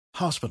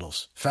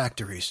 Hospitals,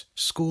 factories,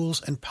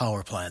 schools, and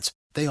power plants,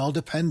 they all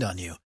depend on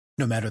you.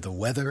 No matter the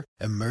weather,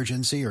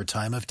 emergency, or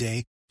time of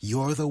day,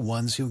 you're the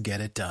ones who get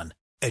it done.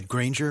 At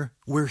Grainger,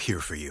 we're here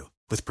for you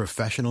with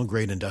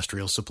professional-grade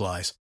industrial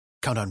supplies.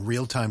 Count on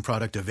real-time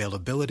product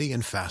availability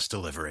and fast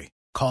delivery.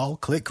 Call,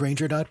 click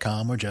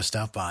Grainger.com, or just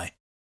stop by.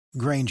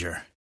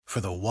 Grainger, for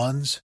the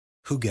ones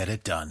who get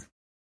it done.